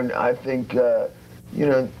 I think, you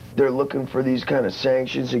know, they're looking for these kind of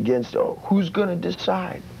sanctions against, oh, who's going to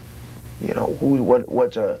decide? You know,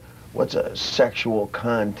 what's a sexual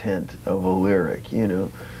content of a lyric, you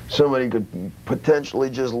know? Somebody could potentially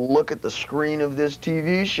just look at the screen of this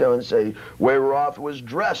TV show and say, way Roth was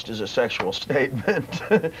dressed as a sexual statement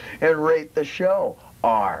and rate the show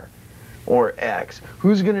R or X.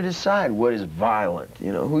 Who's going to decide what is violent?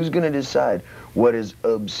 You know, who's going to decide what is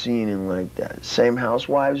obscene and like that? Same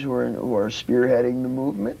housewives who are spearheading the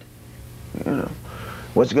movement? You know,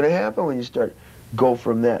 what's going to happen when you start go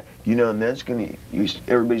from that? You know, and that's going to,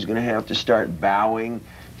 everybody's going to have to start bowing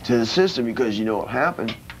to the system, because you know what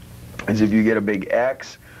happened is if you get a big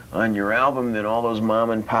X on your album, then all those mom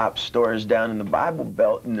and pop stores down in the Bible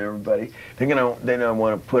Belt and everybody, they're gonna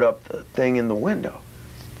want to put up the thing in the window.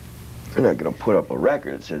 They're not gonna put up a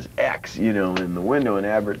record that says X, you know, in the window and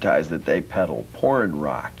advertise that they peddle porn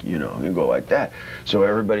rock, you know, and go like that. So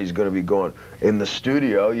everybody's gonna be going in the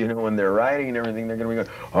studio, you know, when they're writing and everything, they're gonna be going,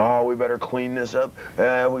 oh, we better clean this up,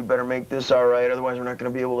 we better make this all right, otherwise we're not gonna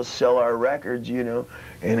be able to sell our records, you know,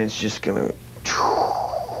 and it's just gonna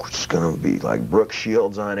be like Brooke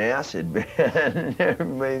Shields on acid, man.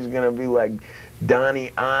 Everybody's gonna be like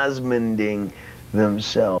Donny Osmonding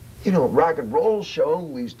themselves. You know, rock and roll show,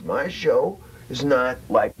 at least my show, is not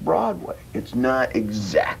like Broadway. It's not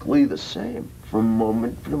exactly the same from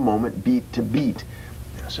moment to moment, beat to beat,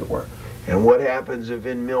 as it were. And what happens if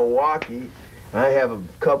in Milwaukee, I have a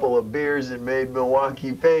couple of beers that made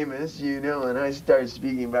Milwaukee famous, you know, and I start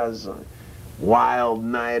speaking about some wild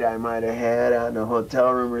night I might have had out in a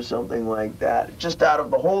hotel room or something like that. Just out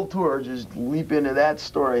of the whole tour, just leap into that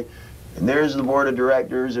story. And there's the board of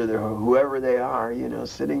directors or whoever they are, you know,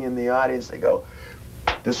 sitting in the audience. They go,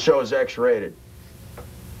 this show is X-rated.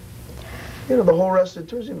 You know, the whole rest of the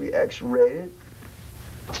tour is going to be X-rated.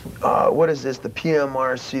 What is this? The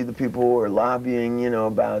PMRC, the people who are lobbying, you know,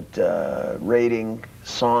 about rating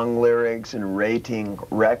song lyrics and rating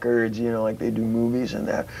records, you know, like they do movies and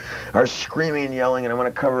that, are screaming and yelling, and I'm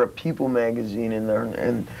going to cover a People magazine in there,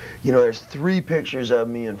 and you know, there's 3 pictures of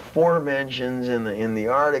me and 4 mentions in the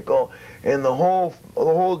article, and the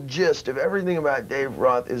whole gist of everything about Dave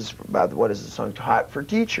Roth is about, what is the song, Hot for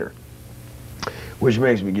Teacher, which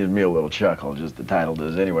gives me a little chuckle, just the title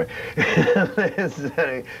does anyway.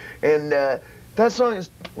 And that song is,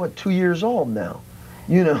 what, 2 years old now.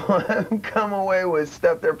 you know, come away with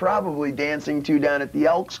stuff they're probably dancing to down at the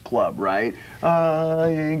Elks Club, right? I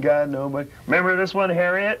ain't got nobody. Remember this one,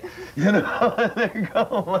 Harriet? You know, they're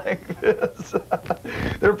going like this.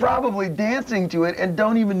 They're probably dancing to it and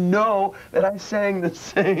don't even know that I sang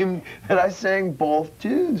both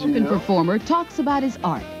tunes, you know? Performer talks about his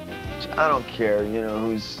art. I don't care, you know,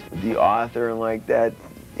 who's the author and like that.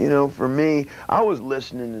 You know, for me, I was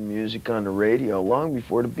listening to music on the radio long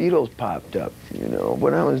before the Beatles popped up, you know,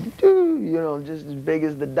 when I was, you know, just as big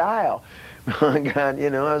as the dial. God, you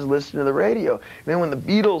know, I was listening to the radio. And then when the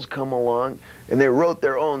Beatles come along and they wrote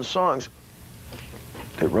their own songs,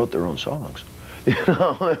 You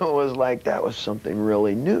know, it was like that was something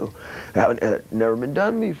really new. That had never been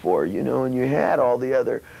done before, you know, and you had all the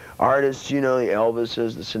other artists, you know, the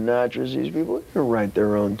Elvises, the Sinatras, these people, they write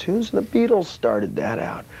their own tunes, and the Beatles started that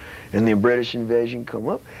out. And the British invasion come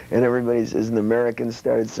up, and everybody says, and the Americans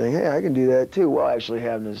started saying, hey, I can do that too. Well, actually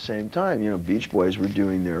happened at the same time. You know, Beach Boys were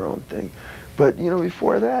doing their own thing. But, you know,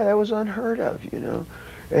 before that, that was unheard of, you know.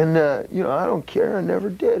 And, you know, I don't care, I never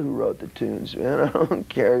did who wrote the tunes, man. I don't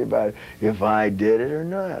care about if I did it or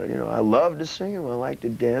not. You know, I love to sing them, I like to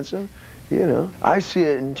dance them, you know. I see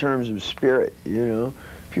it in terms of spirit, you know.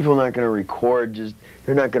 People are not going to record,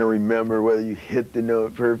 they're not going to remember whether you hit the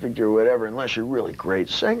note perfect or whatever, unless you're a really great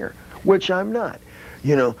singer, which I'm not,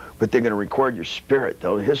 you know, but they're going to record your spirit,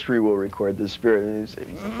 though. History will record the spirit, and they say,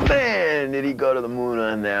 man, did he go to the moon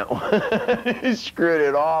on that one? He screwed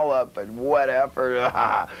it all up, and whatever,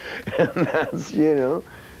 and that's, you know,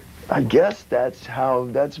 I guess that's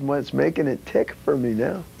what's making it tick for me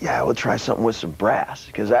now. Yeah, we'll try something with some brass,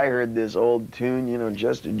 because I heard this old tune, you know,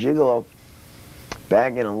 Just a Gigolo,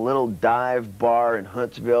 back in a little dive bar in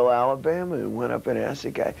Huntsville, Alabama, and went up and asked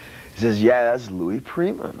the guy. He says, yeah, that's Louis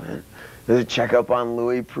Prima, man. Let's check up on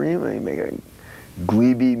Louis Prima. He made a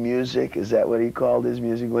glebe music. Is that what he called his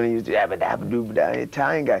music when he used to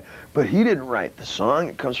Italian guy? But he didn't write the song.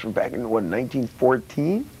 It comes from back in, what,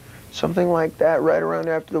 1914? Something like that, right around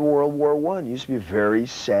after the World War I. It used to be a very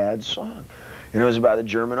sad song. And it was about the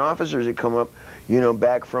German officers that come up, you know,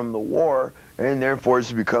 back from the war, and they're forced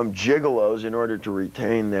to become gigolos in order to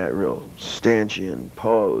retain that real stanchion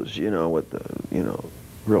pose, you know, with the, you know,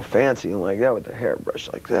 real fancy and like that, with the hairbrush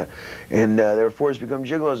like that. And they're forced to become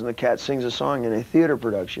gigolos, and the cat sings a song in a theater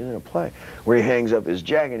production, in a play, where he hangs up his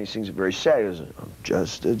jacket and he sings it very sad. He goes, I'm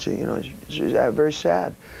just a, you know, it's very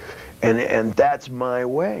sad. And that's my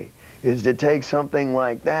way, is to take something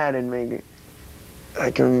like that and make it,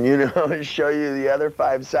 I can, you know, show you the other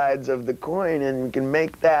 5 sides of the coin, and we can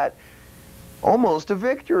make that almost a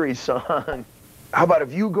victory song. How about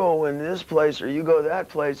if you go in this place or you go that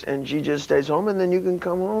place and she just stays home, and then you can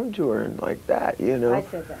come home to her and like that, you know? I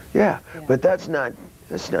said that. Yeah, but that's not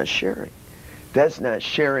sharing. That's not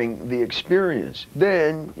sharing the experience.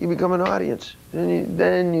 Then you become an audience.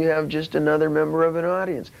 Then you have just another member of an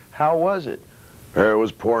audience. How was it? It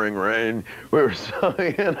was pouring rain. We were so,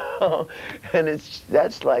 you know, and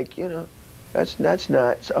that's like, you know, that's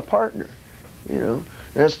not a partner, you know.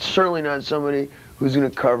 That's certainly not somebody who's going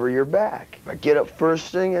to cover your back. If I get up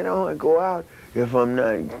first thing, you know, I go out. If I'm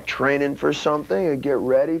not training for something, I get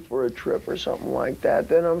ready for a trip or something like that,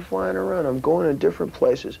 then I'm flying around. I'm going to different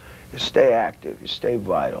places. You stay active, you stay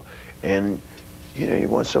vital. And, you know, you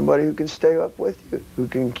want somebody who can stay up with you, who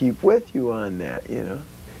can keep with you on that, you know.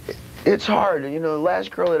 It's hard, you know, the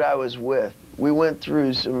last girl that I was with, we went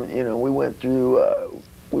through some, you know, we went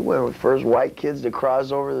with first white kids to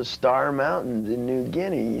cross over the Star Mountains in New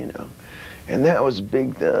Guinea, you know. And that was a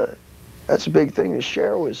big, that's a big thing to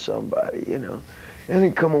share with somebody, you know. And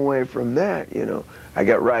then come away from that, you know, I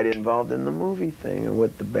got right involved in the movie thing and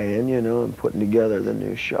with the band, you know, and putting together the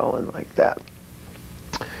new show and like that.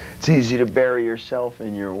 It's easy to bury yourself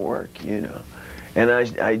in your work, you know. And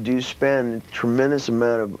I do spend a tremendous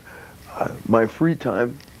amount of my free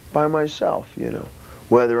time by myself, you know,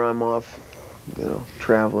 whether I'm off, you know,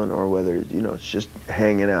 traveling or whether, you know, it's just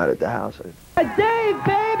hanging out at the house. Dave,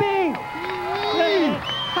 baby! Hey,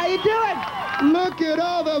 how you doing? Look at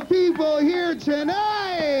all the people here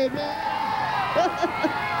tonight!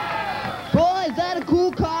 Boy, is that a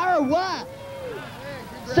cool car or what?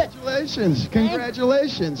 Congratulations,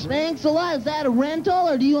 congratulations. Thanks a lot. Is that a rental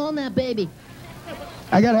or do you own that baby?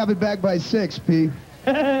 I gotta have it back by 6, P.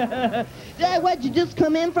 Dad, what, you just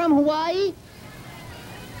come in from Hawaii?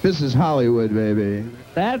 This is Hollywood, baby.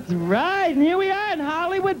 That's right, and here we are in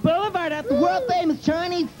Hollywood Boulevard at the world-famous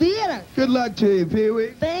Chinese Theater. Good luck to you,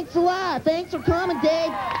 Pee-wee. Thanks a lot. Thanks for coming, Dave.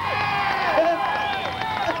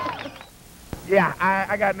 Yeah,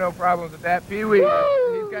 I got no problems with that. Pee-wee,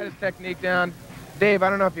 he's got his technique down. Dave, I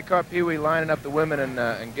don't know if you caught Pee-wee lining up the women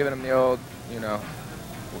and giving them the old, you know,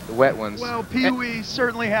 the wet ones. Well, Pee-wee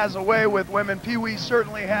certainly has a way with women. Pee-wee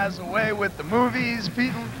certainly has a way with the movies.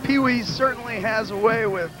 Pee-wee certainly has a way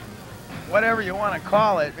with whatever you want to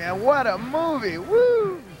call it, man. What a movie!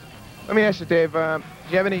 Woo! Let me ask you, Dave, do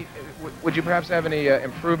you have any, would you perhaps have any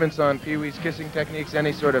improvements on Pee-wee's kissing techniques?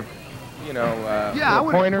 Any sort of, you know, yeah, I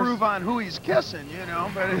would pointers? improve on who he's kissing, you know,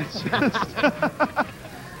 but it's just,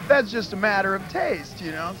 that's just a matter of taste,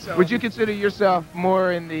 you know. So. Would you consider yourself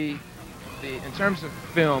more in in terms of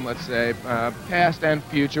film, let's say, past and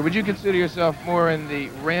future, would you consider yourself more in the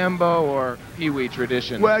Rambo or Pee-wee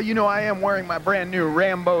tradition? Well, you know, I am wearing my brand new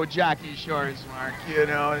Rambo jockey shorts, Mark, you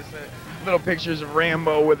know. It's little pictures of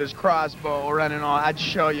Rambo with his crossbow running on. I'd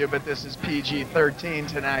show you, but this is PG-13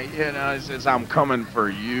 tonight, you know. It says, I'm coming for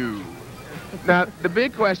you. Now, the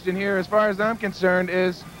big question here, as far as I'm concerned,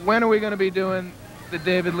 is when are we going to be doing the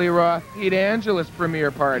David Lee Roth Pete Angelus premiere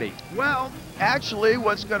party? Well, actually,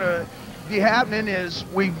 what's going to be happening is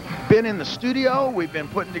we've been in the studio, we've been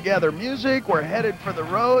putting together music, we're headed for the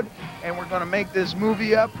road, and we're going to make this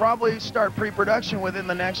movie up, probably start pre-production within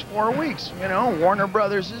the next 4 weeks. You know, Warner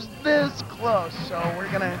Brothers is this close, so we're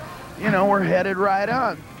going to, you know, we're headed right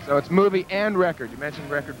on. So it's movie and record. You mentioned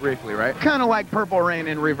record briefly, right? Kind of like Purple Rain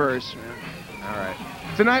in reverse. All right.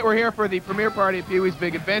 Tonight we're here for the premiere party of Pee-wee's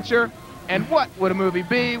Big Adventure. And what would a movie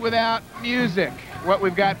be without music? What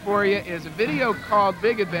we've got for you is a video called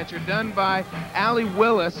Big Adventure done by Allie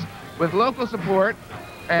Willis with local support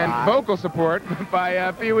and vocal support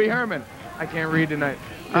by Pee-wee Herman. I can't read tonight.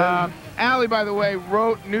 Allie, by the way,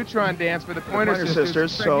 wrote Neutron Dance for the Pointer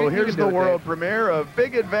Sisters. So here's the world premiere of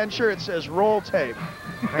Big Adventure. It says roll tape.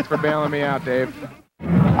 Thanks for bailing me out, Dave.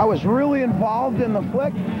 I was really involved in the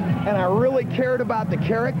flick, and I really cared about the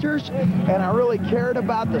characters, and I really cared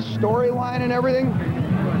about the storyline and everything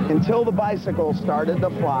until the bicycle started to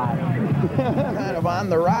fly. Kind of on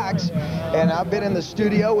the rocks, and I've been in the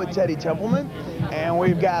studio with Teddy Templeman, and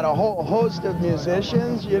we've got a whole host of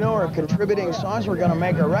musicians, you know, are contributing songs. We're going to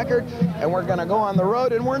make a record, and we're going to go on the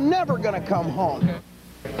road, and we're never going to come home.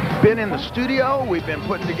 Been in the studio, we've been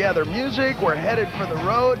putting together music, we're headed for the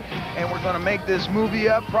road, and we're going to make this movie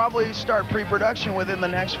up, probably start pre-production within the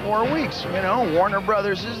next 4 weeks. You know, Warner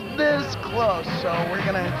Brothers is this close, so we're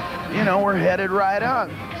going to, you know, we're headed right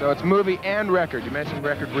on. So it's movie and record. You mentioned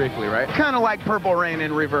record briefly, right? Kind of like Purple Rain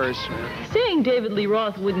in reverse. Saying David Lee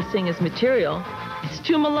Roth wouldn't sing his material, it's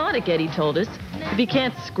too melodic, Eddie told us. If he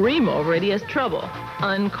can't scream over it, he has trouble.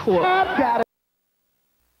 Unquote. Got it.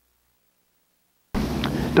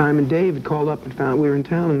 Diamond Dave had called up and found we were in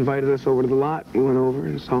town and invited us over to the lot. We went over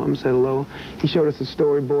and saw him, said hello. He showed us the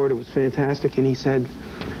storyboard. It was fantastic, and he said,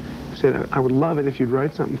 I would love it if you'd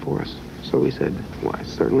write something for us. So we said, why,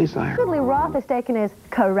 certainly, sire. Lee Roth has taken his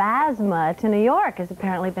charisma to New York, has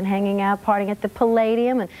apparently been hanging out, partying at the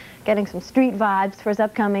Palladium and getting some street vibes for his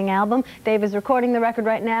upcoming album. Dave is recording the record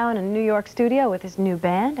right now in a New York studio with his new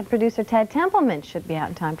band, and producer Ted Templeman should be out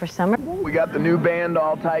in time for summer. We got the new band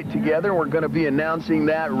all tied together. We're going to be announcing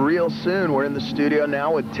that real soon. We're in the studio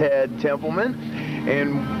now with Ted Templeman.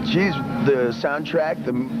 And, geez, the soundtrack,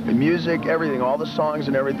 the music, everything, all the songs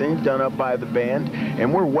and everything done up by the band.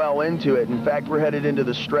 And we're well into it. In fact, we're headed into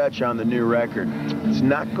the stretch on the new record. It's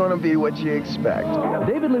not going to be what you expect.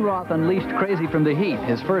 David Lee Roth unleashed Crazy from the Heat,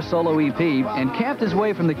 his first solo EP, and camped his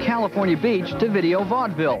way from the California beach to video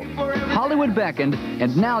vaudeville. Hollywood beckoned,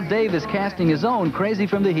 and now Dave is casting his own Crazy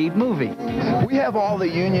from the Heat movie. We have all the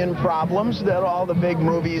union problems that all the big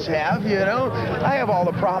movies have, you know. I have all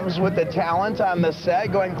the problems with the talent on the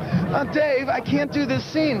set going, Dave, I can't do this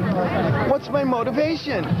scene. What's my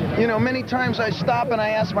motivation? You know, many times I stop and I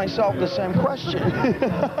ask myself the same question.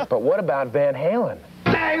 But what about Van Halen?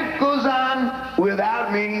 Life goes on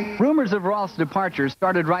without me. Rumors of Roth's departure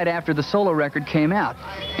started right after the solo record came out.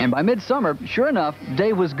 And by midsummer, sure enough,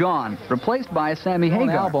 Dave was gone, replaced by Sammy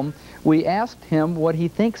Hagar. Album, we asked him what he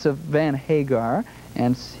thinks of Van Hagar,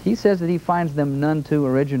 and he says that he finds them none too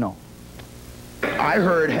original. I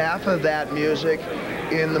heard half of that music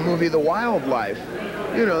in the movie The Wildlife.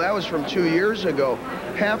 You know, that was from 2 years ago.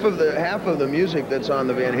 Half of the music that's on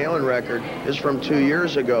the Van Halen record is from 2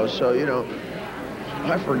 years ago. So, you know,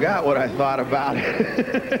 I forgot what I thought about it.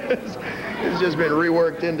 It's just been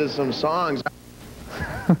reworked into some songs.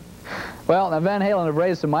 Well, now Van Halen have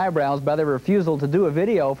raised some eyebrows by their refusal to do a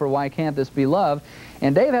video for Why Can't This Be Love,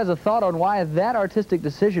 and Dave has a thought on why that artistic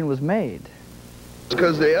decision was made. It's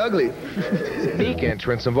because they're ugly. Unique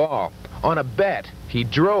entrance of all. On a bet, he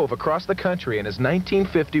drove across the country in his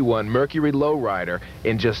 1951 Mercury Lowrider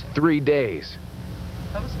in just 3 days.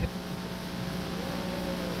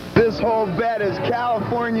 This whole bet is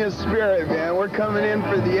California spirit, man. We're coming in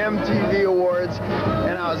for the MTV Awards,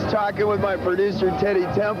 and I was talking with my producer, Teddy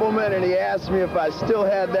Templeman, and he asked me if I still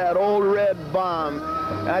had that old red bomb.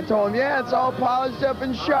 And I told him, yeah, it's all polished up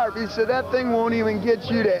and sharp. He said, that thing won't even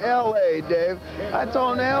get you to L.A., Dave. I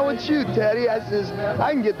told him, the hell with you, Teddy. I says,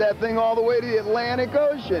 I can get that thing all the way to the Atlantic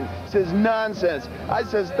Ocean. He says, nonsense. I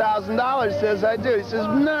says, $1,000 says I do. He says,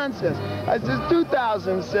 nonsense. I says,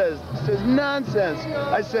 2,000 says. He says, nonsense.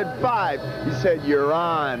 I said, 5. He said, you're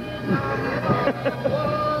on.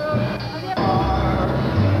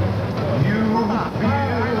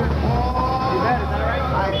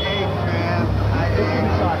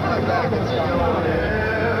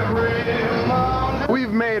 We've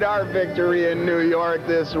made our victory in New York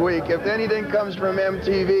this week. If anything comes from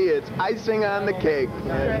MTV, it's icing on the cake.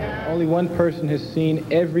 Only one person has seen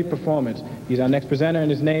every performance. He's our next presenter, and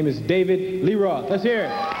his name is David Lee Roth. Let's hear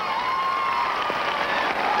it.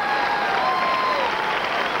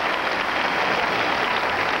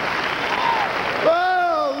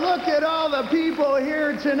 Oh, look at all the people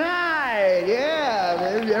here tonight.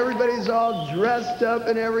 Yeah, everybody's all dressed up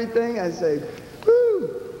and everything. I say,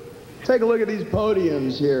 whoo. Take a look at these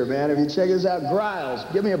podiums here, man. If you check this out, Griles,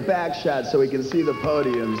 give me a back shot so we can see the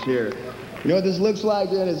podiums here. You know what this looks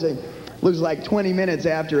like, man? It looks like 20 minutes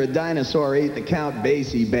after a dinosaur ate the Count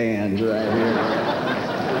Basie band right here.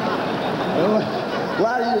 A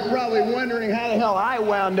lot of you are probably wondering how the hell I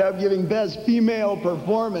wound up giving best female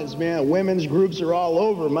performance, man. Women's groups are all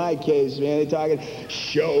over my case, man. They're talking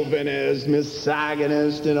chauvinist,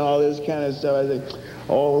 misogynist, and all this kind of stuff. I think,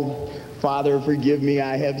 oh, Father, forgive me,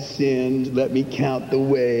 I have sinned. Let me count the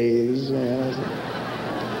ways. Yeah,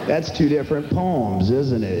 that's two different poems,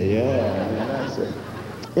 isn't it? Yeah, that's it.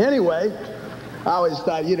 Anyway, I always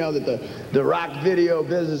thought, you know, that the rock video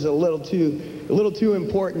business is a little too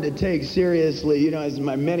important to take seriously. You know, as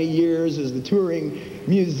my many years as the touring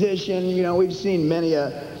musician, you know, we've seen many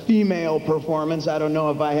a female performance. I don't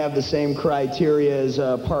know if I have the same criteria as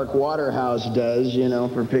Park Waterhouse does, you know,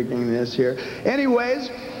 for picking this here.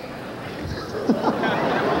 Anyways,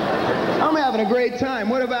 I'm having a great time.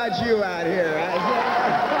 What about you out here?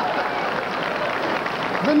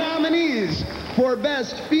 The nominees for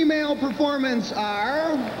Best Female Performance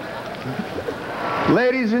are,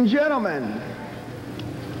 ladies and gentlemen,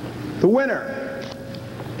 the winner,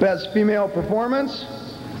 Best Female Performance,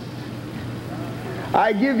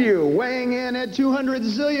 I give you, weighing in at 200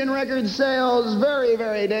 zillion record sales, very,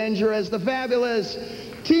 very dangerous, the fabulous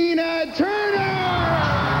Tina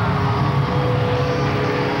Turner!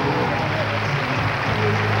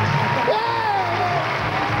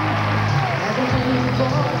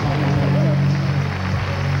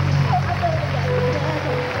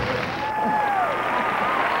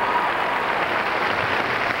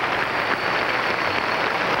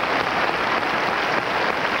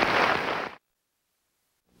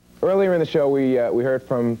 Earlier in the show, we heard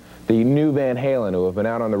from the new Van Halen, who have been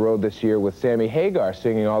out on the road this year with Sammy Hagar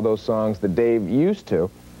singing all those songs that Dave used to.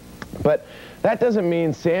 But that doesn't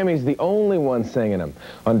mean Sammy's the only one singing them.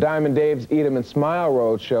 On Diamond Dave's Eat 'em and Smile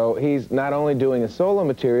Road show, he's not only doing his solo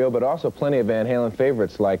material, but also plenty of Van Halen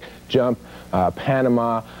favorites like Jump,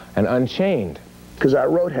 Panama, and Unchained. Because I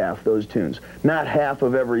wrote half those tunes. Not half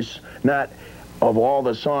of every, not of all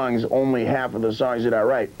the songs, only half of the songs that I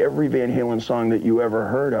write. Every Van Halen song that you ever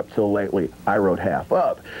heard up till lately, I wrote half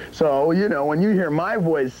of. So, you know, when you hear my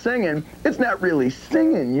voice singing, it's not really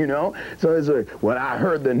singing, you know? So it's like, when I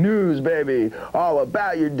heard the news, baby, all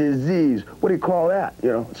about your disease. What do you call that?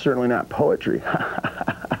 You know, it's certainly not poetry.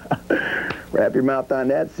 Wrap your mouth on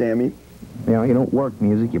that, Sammy. You know, you don't work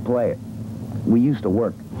music, you play it. We used to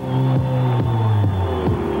work.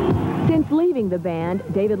 Since leaving the band,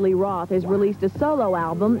 David Lee Roth has released a solo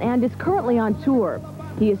album and is currently on tour.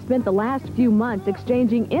 He has spent the last few months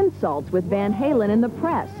exchanging insults with Van Halen in the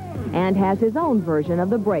press and has his own version of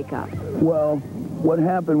the breakup. Well, what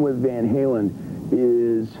happened with Van Halen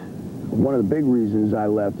is one of the big reasons I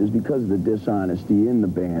left is because of the dishonesty in the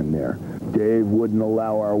band there. Dave wouldn't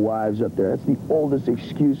allow our wives up there. That's the oldest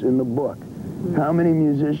excuse in the book. How many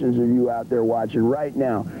musicians are you out there watching right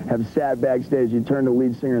now have sat backstage, you turn to the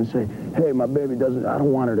lead singer and say, hey, my baby I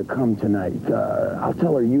don't want her to come tonight. I'll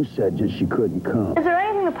tell her you said just she couldn't come. Is there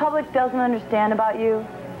anything the public doesn't understand about you?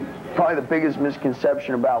 Probably the biggest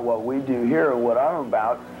misconception about what we do here and what I'm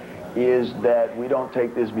about is that we don't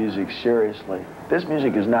take this music seriously. This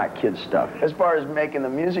music is not kid stuff. As far as making the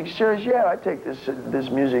music serious, yeah, I take this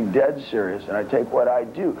music dead serious, and I take what I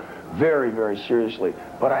do very, very seriously.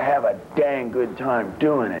 But I have a dang good time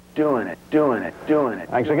doing it, doing it, doing it, doing it.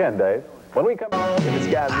 Thanks again, Dave. When we come... If it's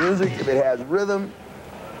got music, if it has rhythm,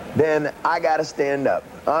 then I gotta stand up.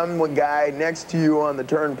 I'm the guy next to you on the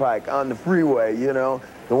turnpike, on the freeway, you know,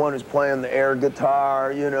 the one who's playing the air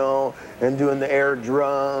guitar, you know, and doing the air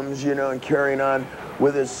drums, you know, and carrying on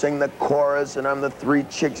with us, sing the chorus, and I'm the three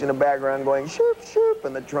chicks in the background going shoop, shoop,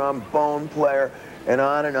 and the trombone player, and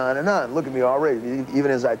on and on and on. Look at me already,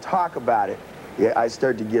 even as I talk about it, yeah, I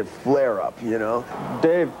start to get flare-up, you know?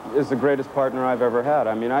 Dave is the greatest partner I've ever had.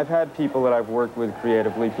 I mean, I've had people that I've worked with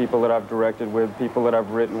creatively, people that I've directed with, people that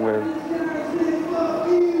I've written with.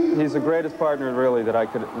 He's the greatest partner, really, that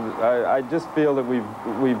I just feel that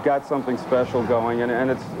we've got something special going,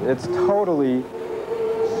 and it's totally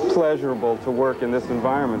pleasurable to work in this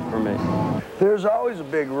environment for me. There's always a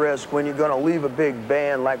big risk when you're going to leave a big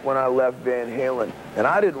band, like when I left Van Halen. And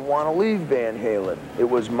I didn't want to leave Van Halen. It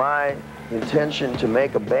was my intention to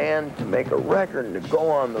make a band, to make a record, and to go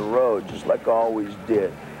on the road, just like I always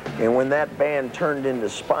did. And when that band turned into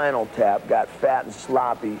Spinal Tap, got fat and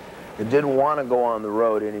sloppy, and didn't want to go on the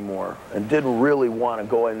road anymore, and didn't really want to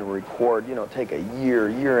go in and record, you know, take a year,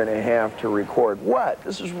 year and a half to record. What?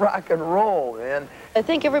 This is rock and roll, man. I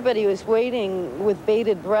think everybody was waiting with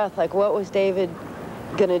bated breath, like, what was David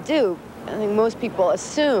gonna do? I think most people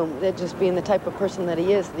assume that, just being the type of person that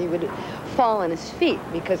he is, that he would fall on his feet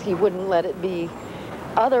because he wouldn't let it be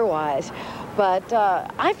otherwise. But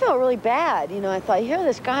I felt really bad, you know. I thought, here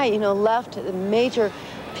this guy, you know, left the major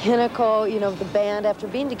pinnacle, you know, of the band after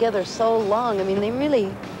being together so long. I mean, they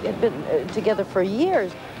really had been together for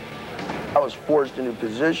years. I was forced into a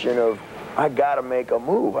position of, I gotta make a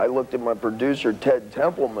move. I looked at my producer, Ted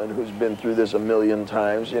Templeman, who's been through this a million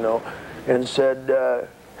times, you know, and said,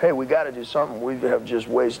 hey, we gotta do something. We have just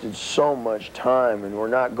wasted so much time and we're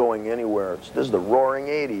not going anywhere. This is the roaring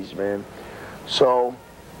 80s, man. So,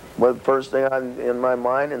 well, the first thing in my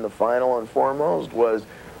mind, and the final and foremost, was,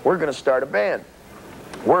 we're gonna start a band.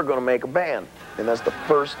 We're gonna make a band. And that's the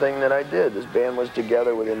first thing that I did. This band was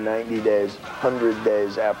together within 90 days, 100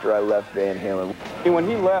 days after I left Van Halen. When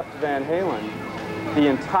he left Van Halen, the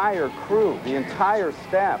entire crew, the entire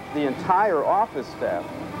staff, the entire office staff,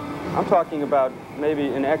 I'm talking about maybe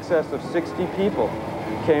in excess of 60 people,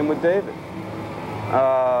 came with David,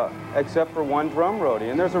 except for one drum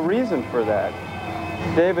roadie. And there's a reason for that.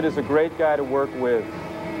 David is a great guy to work with.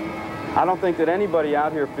 I don't think that anybody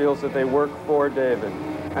out here feels that they work for David.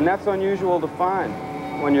 And that's unusual to find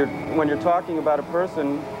when you're talking about a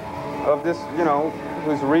person of this, you know,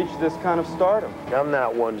 who's reached this kind of stardom. I'm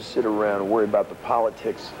not one to sit around and worry about the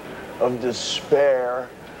politics of despair.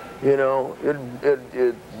 You know,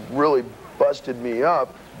 it really busted me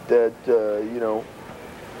up that, you know,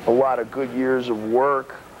 a lot of good years of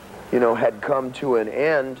work, you know, had come to an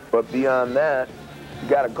end. But beyond that, you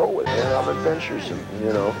got to go with it. I'm adventuresome,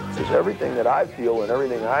 you know, because everything that I feel and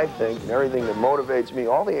everything I think and everything that motivates me,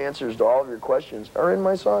 all the answers to all of your questions are in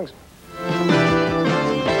my songs.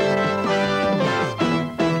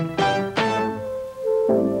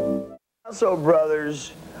 So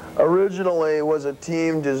Brothers originally was a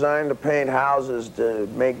team designed to paint houses to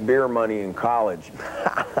make beer money in college.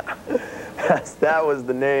 That was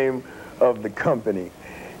the name of the company.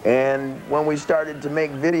 And when we started to make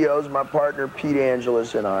videos, my partner Pete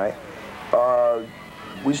Angelus and I,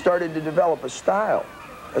 we started to develop a style,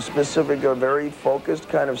 a specific, a very focused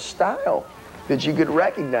kind of style that you could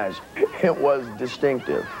recognize. It was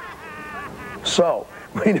distinctive. So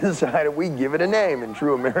we decided we'd give it a name in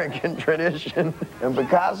true American tradition. And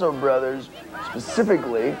Picasso Brothers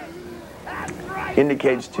specifically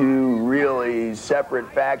indicates two really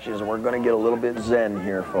separate factions, and we're going to get a little bit zen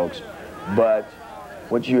here, folks. But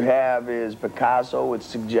what you have is Picasso, which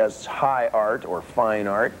suggests high art or fine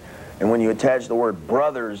art. And when you attach the word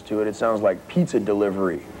brothers to it, it sounds like pizza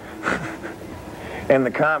delivery. And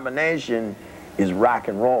the combination is rock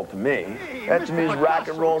and roll to me. That to me is rock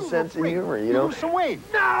and roll sense of humor, you know? Some weight.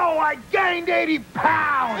 No, I gained 80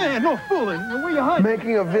 pounds! Yeah, no fooling. Where you hiding?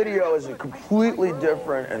 Making a video is a completely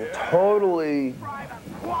different and totally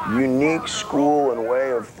unique school and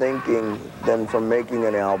way of thinking than from making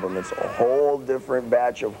an album. It's a whole different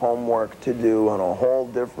batch of homework to do and a whole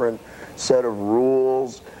different set of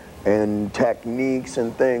rules and techniques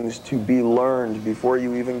and things to be learned before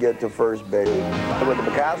you even get to first base. What the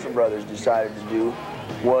Picasso Brothers decided to do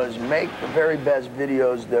was make the very best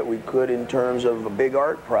videos that we could in terms of a big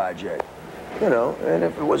art project. You know, and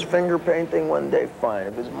if it was finger painting one day, fine.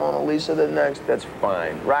 If it's Mona Lisa the next, that's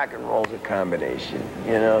fine. Rock and roll's a combination,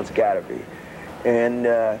 you know, it's gotta be. And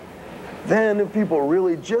then if people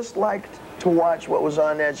really just liked to watch what was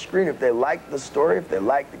on that screen, if they liked the story, if they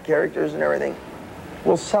liked the characters and everything,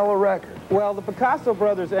 we'll sell a record. Well, the Picasso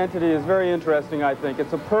Brothers entity is very interesting, I think.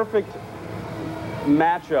 It's a perfect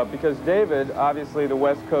matchup because David, obviously the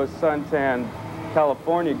West Coast suntan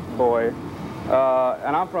California boy,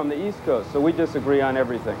 and I'm from the East Coast, so we disagree on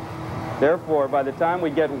everything. Therefore, by the time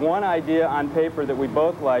we get one idea on paper that we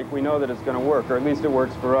both like, we know that it's going to work, or at least it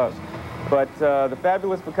works for us. But the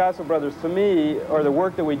Fabulous Picasso Brothers, to me, or the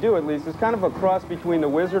work that we do at least, is kind of a cross between The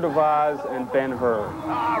Wizard of Oz and Ben-Hur.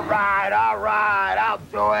 All right, I'll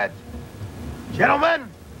do it. Gentlemen,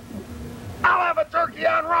 I'll have a turkey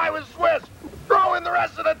on rye with Swiss. Throw in the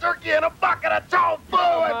rest of the turkey in a bucket of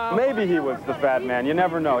tofu. Maybe he was the fat man. You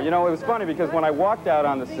never know. You know, it was funny because when I walked out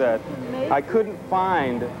on the set, I couldn't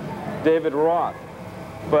find David Roth.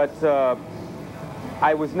 But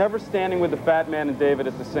I was never standing with the fat man and David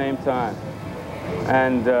at the same time.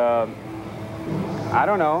 And I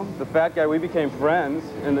don't know, the fat guy, we became friends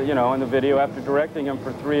in the, in the video after directing him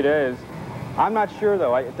for 3 days. I'm not sure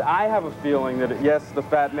though. I have a feeling that yes, the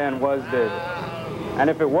fat man was David. And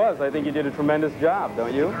if it was, I think he did a tremendous job,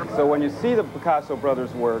 don't you? So when you see the Picasso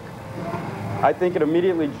brothers work, I think it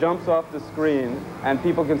immediately jumps off the screen and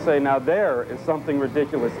people can say, now there is something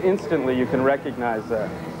ridiculous. Instantly you can recognize that.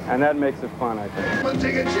 And that makes it fun, I think.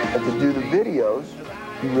 And to do the videos,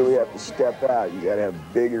 you really have to step out. You got to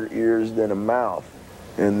have bigger ears than a mouth.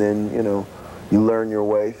 And then, you learn your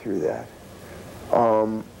way through that.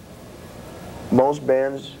 Most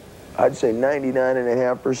bands, I'd say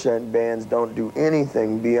 99.5% bands don't do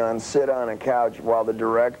anything beyond sit on a couch while the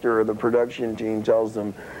director or the production team tells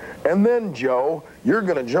them, and then, Joe, you're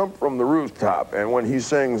going to jump from the rooftop. And when he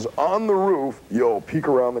sings on the roof, you'll peek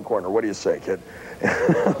around the corner. What do you say, kid?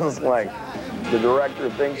 It's like the director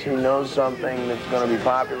thinks he knows something that's going to be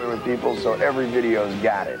popular with people, so every video's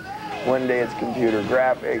got it. One day it's computer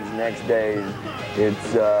graphics, next day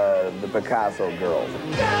it's the Picasso girls.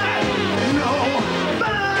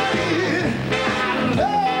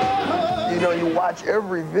 You watch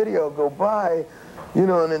every video go by,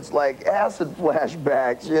 and it's like acid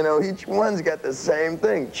flashbacks, each one's got the same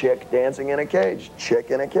thing. Chick dancing in a cage,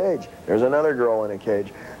 chick in a cage. There's another girl in a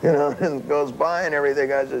cage, and it goes by and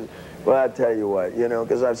everything. I says, well, I tell you what,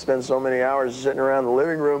 because I've spent so many hours sitting around the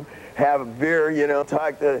living room, have a beer,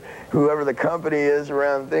 talk to whoever the company is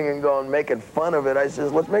around the thing and go and making fun of it. I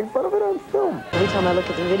says, let's make fun of it on film. Every time I look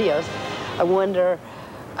at the videos, I wonder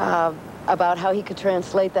about how he could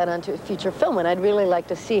translate that onto a feature film, and I'd really like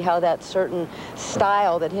to see how that certain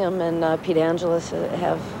style that him and Pete Angelis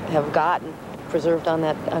have gotten preserved on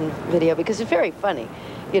video, because it's very funny,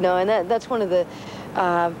 and that's one of the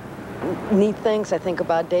neat things I think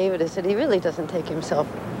about David is that he really doesn't take himself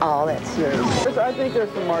all that serious. I think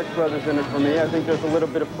there's some Marx Brothers in it for me. I think there's a little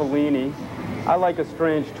bit of Fellini. I like a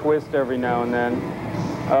strange twist every now and then.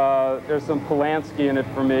 There's some Polanski in it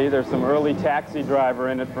for me. There's some early Taxi Driver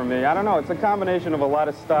in it for me. I don't know. It's a combination of a lot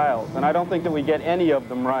of styles, and I don't think that we get any of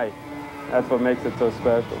them right. That's what makes it so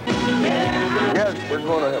special. Yes, we're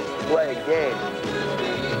going to play a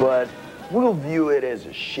game, but we'll view it as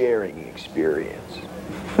a sharing experience.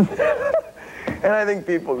 And I think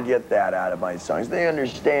people get that out of my songs. They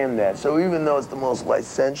understand that. So even though it's the most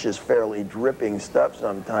licentious, fairly dripping stuff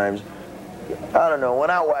sometimes, I don't know, when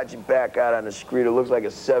I watch it back out on the screen, it looks like a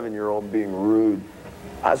 7-year-old being rude.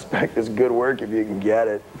 I expect it's good work if you can get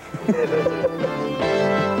it.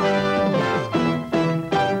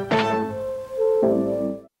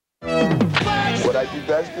 What I do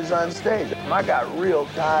best is on stage. I got real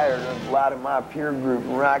tired of a lot of my peer group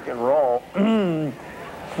in rock and roll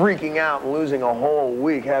freaking out and losing a whole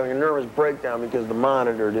week, having a nervous breakdown because the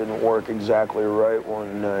monitor didn't work exactly right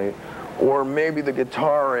one night. Or maybe the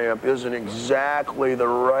guitar amp isn't exactly the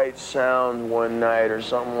right sound one night or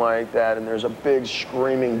something like that, and there's a big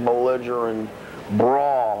screaming belligerent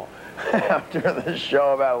brawl after the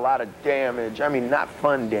show about a lot of damage. I mean, not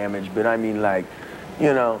fun damage, but I mean like,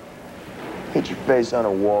 hit your face on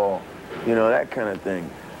a wall, that kind of thing.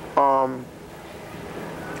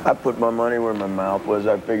 I put my money where my mouth was.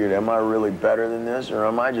 I figured, am I really better than this, or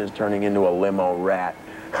am I just turning into a limo rat?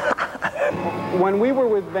 When we were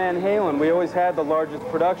with Van Halen, we always had the largest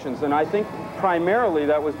productions, and I think primarily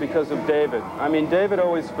that was because of David. I mean, David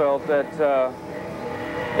always felt that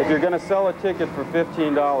if you're going to sell a ticket for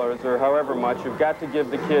 $15 or however much, you've got to give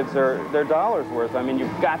the kids their dollar's worth. I mean,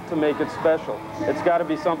 you've got to make it special. It's got to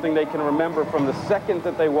be something they can remember from the second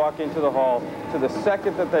that they walk into the hall to the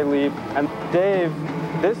second that they leave. And Dave,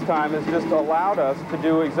 this time, has just allowed us to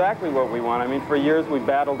do exactly what we want. I mean, for years we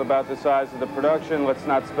battled about the size of the production. Let's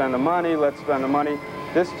not spend the money, let's spend the money.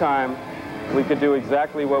 This time, we could do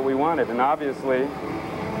exactly what we wanted. And obviously,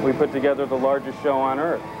 We put together the largest show on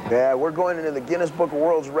earth. Yeah, we're going into the Guinness Book of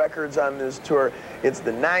World Records on this tour. It's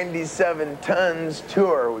the 97 tons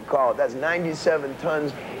tour, we call it. That's 97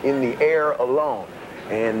 tons in the air alone.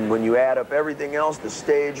 And when you add up everything else, the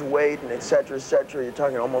stage weight and et cetera, you're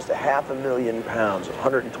talking almost 500,000 pounds,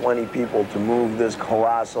 120 people to move this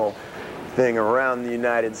colossal thing around the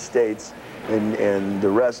United States and the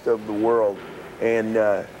rest of the world. And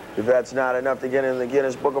if that's not enough to get in the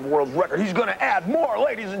Guinness Book of World Records, he's going to add more,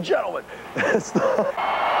 ladies and gentlemen.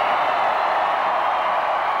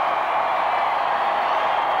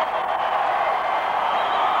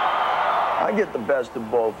 I get the best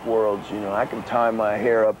of both worlds, you know. I can tie my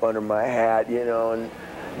hair up under my hat, you know, and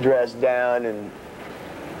dress down, and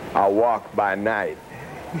I'll walk by night.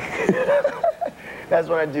 That's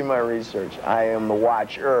when I do my research. I am the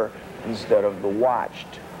watcher instead of the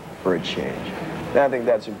watched, for a change. And I think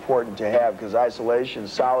that's important to have, because isolation,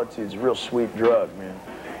 solitude's a real sweet drug, man.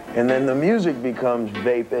 And then the music becomes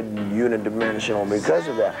vapid and unidimensional because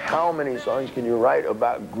of that. How many songs can you write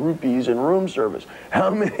about groupies and room service? How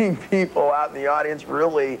many people out in the audience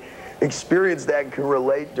really experience that and can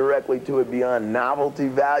relate directly to it beyond novelty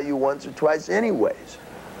value once or twice anyways?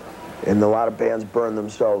 And a lot of bands burn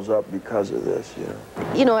themselves up because of this, you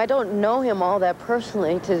know. You know, I don't know him all that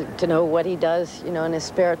personally to know what he does, you know, in his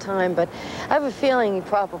spare time, but I have a feeling he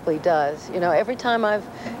probably does. You know, every time I've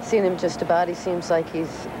seen him just about, he seems like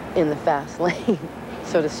he's in the fast lane,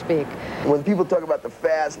 so to speak. When people talk about the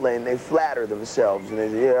fast lane, they flatter themselves, and they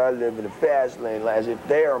say, yeah, I live in the fast lane, as if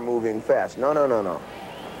they are moving fast. No, no, no, no.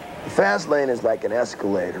 The fast lane is like an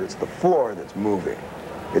escalator. It's the floor that's moving.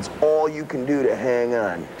 It's all you can do to hang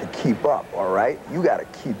on, to keep up, all right? You gotta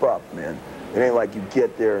keep up, man. It ain't like you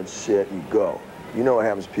get there and sit and go. You know what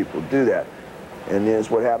happens to people who do that. And it's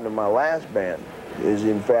what happened to my last band, is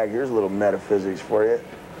in fact, here's a little metaphysics for you.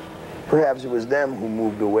 Perhaps it was them who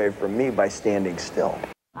moved away from me by standing still.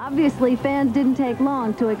 Obviously, fans didn't take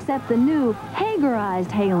long to accept the new Hagerized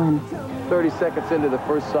Halen. 30 seconds into the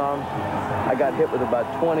first song, I got hit with about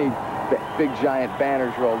 20 big giant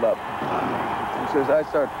banners rolled up. So as I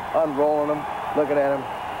start unrolling them, looking at them,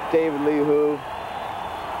 David Lee who,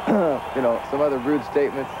 you know, some other rude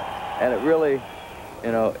statements, and it really,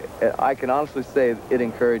 you know, I can honestly say it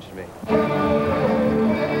encouraged me.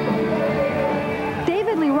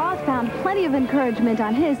 David Lee Roth found plenty of encouragement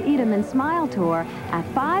on his Eat 'em and Smile tour. At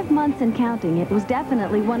 5 months and counting, it was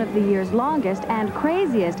definitely one of the year's longest and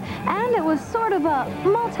craziest, and it was sort of a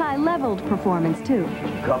multi-leveled performance, too.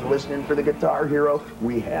 Come listening for the Guitar Hero?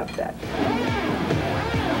 We have that.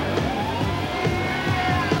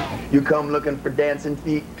 You come looking for dancing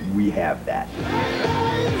feet? We have that.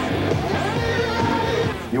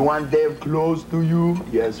 You want Dave close to you?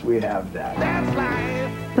 Yes, we have that.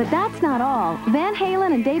 But that's not all. Van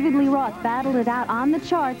Halen and David Lee Roth battled it out on the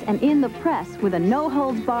charts and in the press with a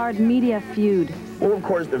no-holds-barred media feud. Well, of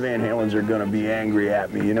course the Van Halens are going to be angry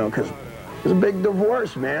at me, you know, because it's a big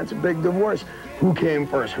divorce, man. It's a big divorce. Who came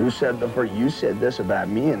first? Who said the first? You said this about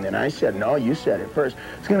me, and then I said, no, you said it first.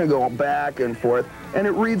 It's going to go back and forth, and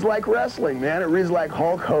it reads like wrestling, man. It reads like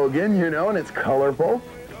Hulk Hogan, you know, and it's colorful.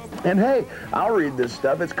 And hey, I'll read this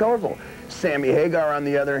stuff. It's colorful. Sammy Hagar, on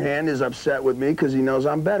the other hand, is upset with me because he knows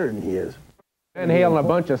I'm better than he is. Van Halen, a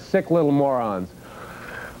bunch of sick little morons.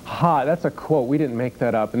 Ha, that's a quote. We didn't make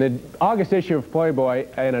that up. In the August issue of Playboy,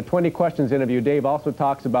 in a 20 Questions interview, Dave also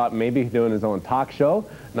talks about maybe doing his own talk show.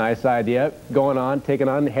 Nice idea. Going on, taking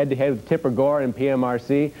on head-to-head with Tipper Gore and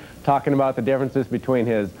PMRC, talking about the differences between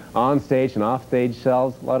his on-stage and off-stage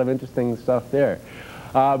selves. A lot of interesting stuff there.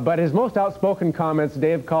 But his most outspoken comments,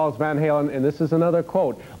 Dave calls Van Halen, and this is another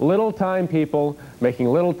quote, little-time people making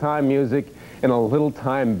little-time music in a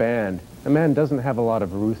little-time band. The man doesn't have a lot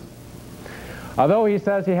of Ruth. Although he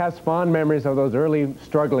says he has fond memories of those early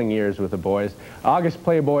struggling years with the boys, August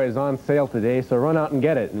Playboy is on sale today, so run out and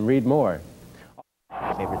get it and read more.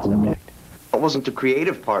 Favorite subject? It wasn't the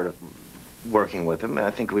creative part of working with him.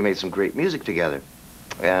 I think we made some great music together.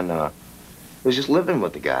 And it was just living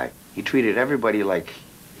with the guy. He treated everybody like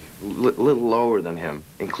a little lower than him,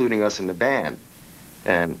 including us in the band.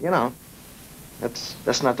 And, you know,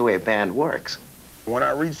 that's not the way a band works. When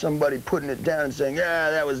I read somebody putting it down and saying,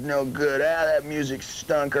 ah, that was no good, ah, that music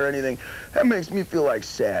stunk or anything, that makes me feel like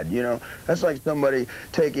sad, you know? That's like somebody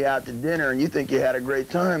take you out to dinner and you think you had a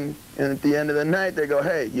great time, and at the end of the night they go,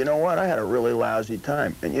 hey, you know what, I had a really lousy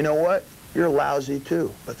time. And you know what, you're lousy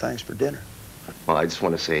too, but thanks for dinner. Well, I just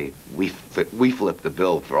want to say we flipped the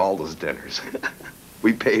bill for all those dinners.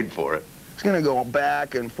 We paid for it. It's going to go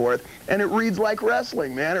back and forth, and it reads like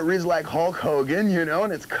wrestling, man. It reads like Hulk Hogan, you know,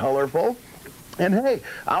 and it's colorful. And hey,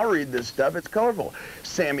 I'll read this stuff. It's colorful.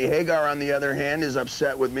 Sammy Hagar, on the other hand, is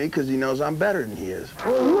upset with me because he knows I'm better than he is.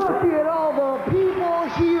 Well, look at all the people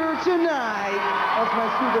here tonight. That's my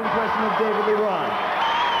stupid impression of David Lee Roth.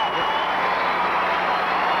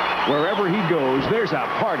 Wherever he goes, there's a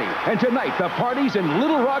party. And tonight, the party's in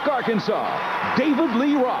Little Rock, Arkansas. David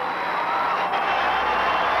Lee Roth.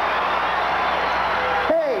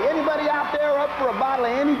 Hey, anybody out there up for a bottle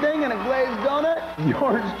of anything and a glazed donut?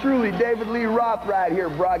 Yours truly, David Lee Roth, right here,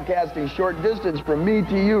 broadcasting short distance from me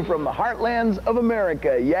to you from the heartlands of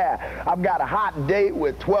America. Yeah, I've got a hot date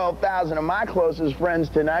with 12,000 of my closest friends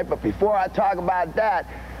tonight, but before I talk about that,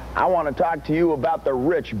 I want to talk to you about the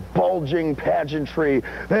rich, bulging pageantry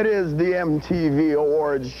that is the MTV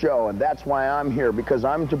Awards show. And that's why I'm here, because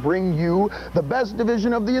I'm to bring you the best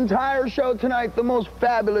division of the entire show tonight, the most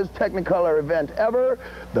fabulous Technicolor event ever,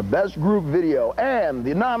 the best group video. And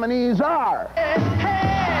the nominees are...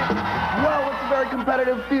 Well, it's a very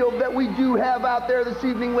competitive field that we do have out there this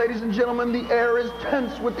evening, ladies and gentlemen. The air is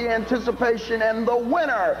tense with the anticipation, and the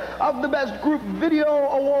winner of the Best Group Video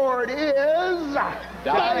Award is...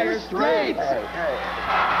 Dire Straits! Dire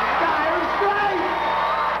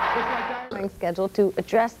Straits! Scheduled to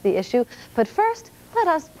address the issue, but first, let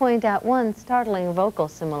us point out one startling vocal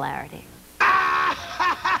similarity.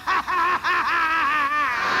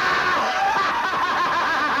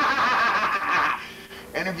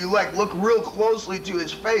 And if you look real closely to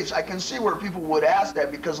his face, I can see where people would ask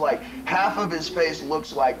that, because half of his face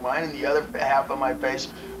looks like mine and the other half of my face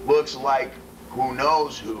looks like who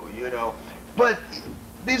knows who, you know. But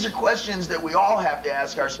these are questions that we all have to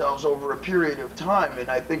ask ourselves over a period of time, and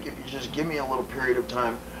I think if you just give me a little period of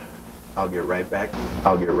time, I'll get right back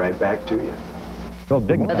to you.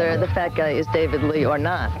 Whether the fat guy is David Lee or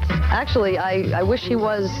not. Actually, I wish he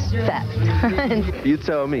was fat. You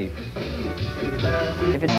tell me. If it's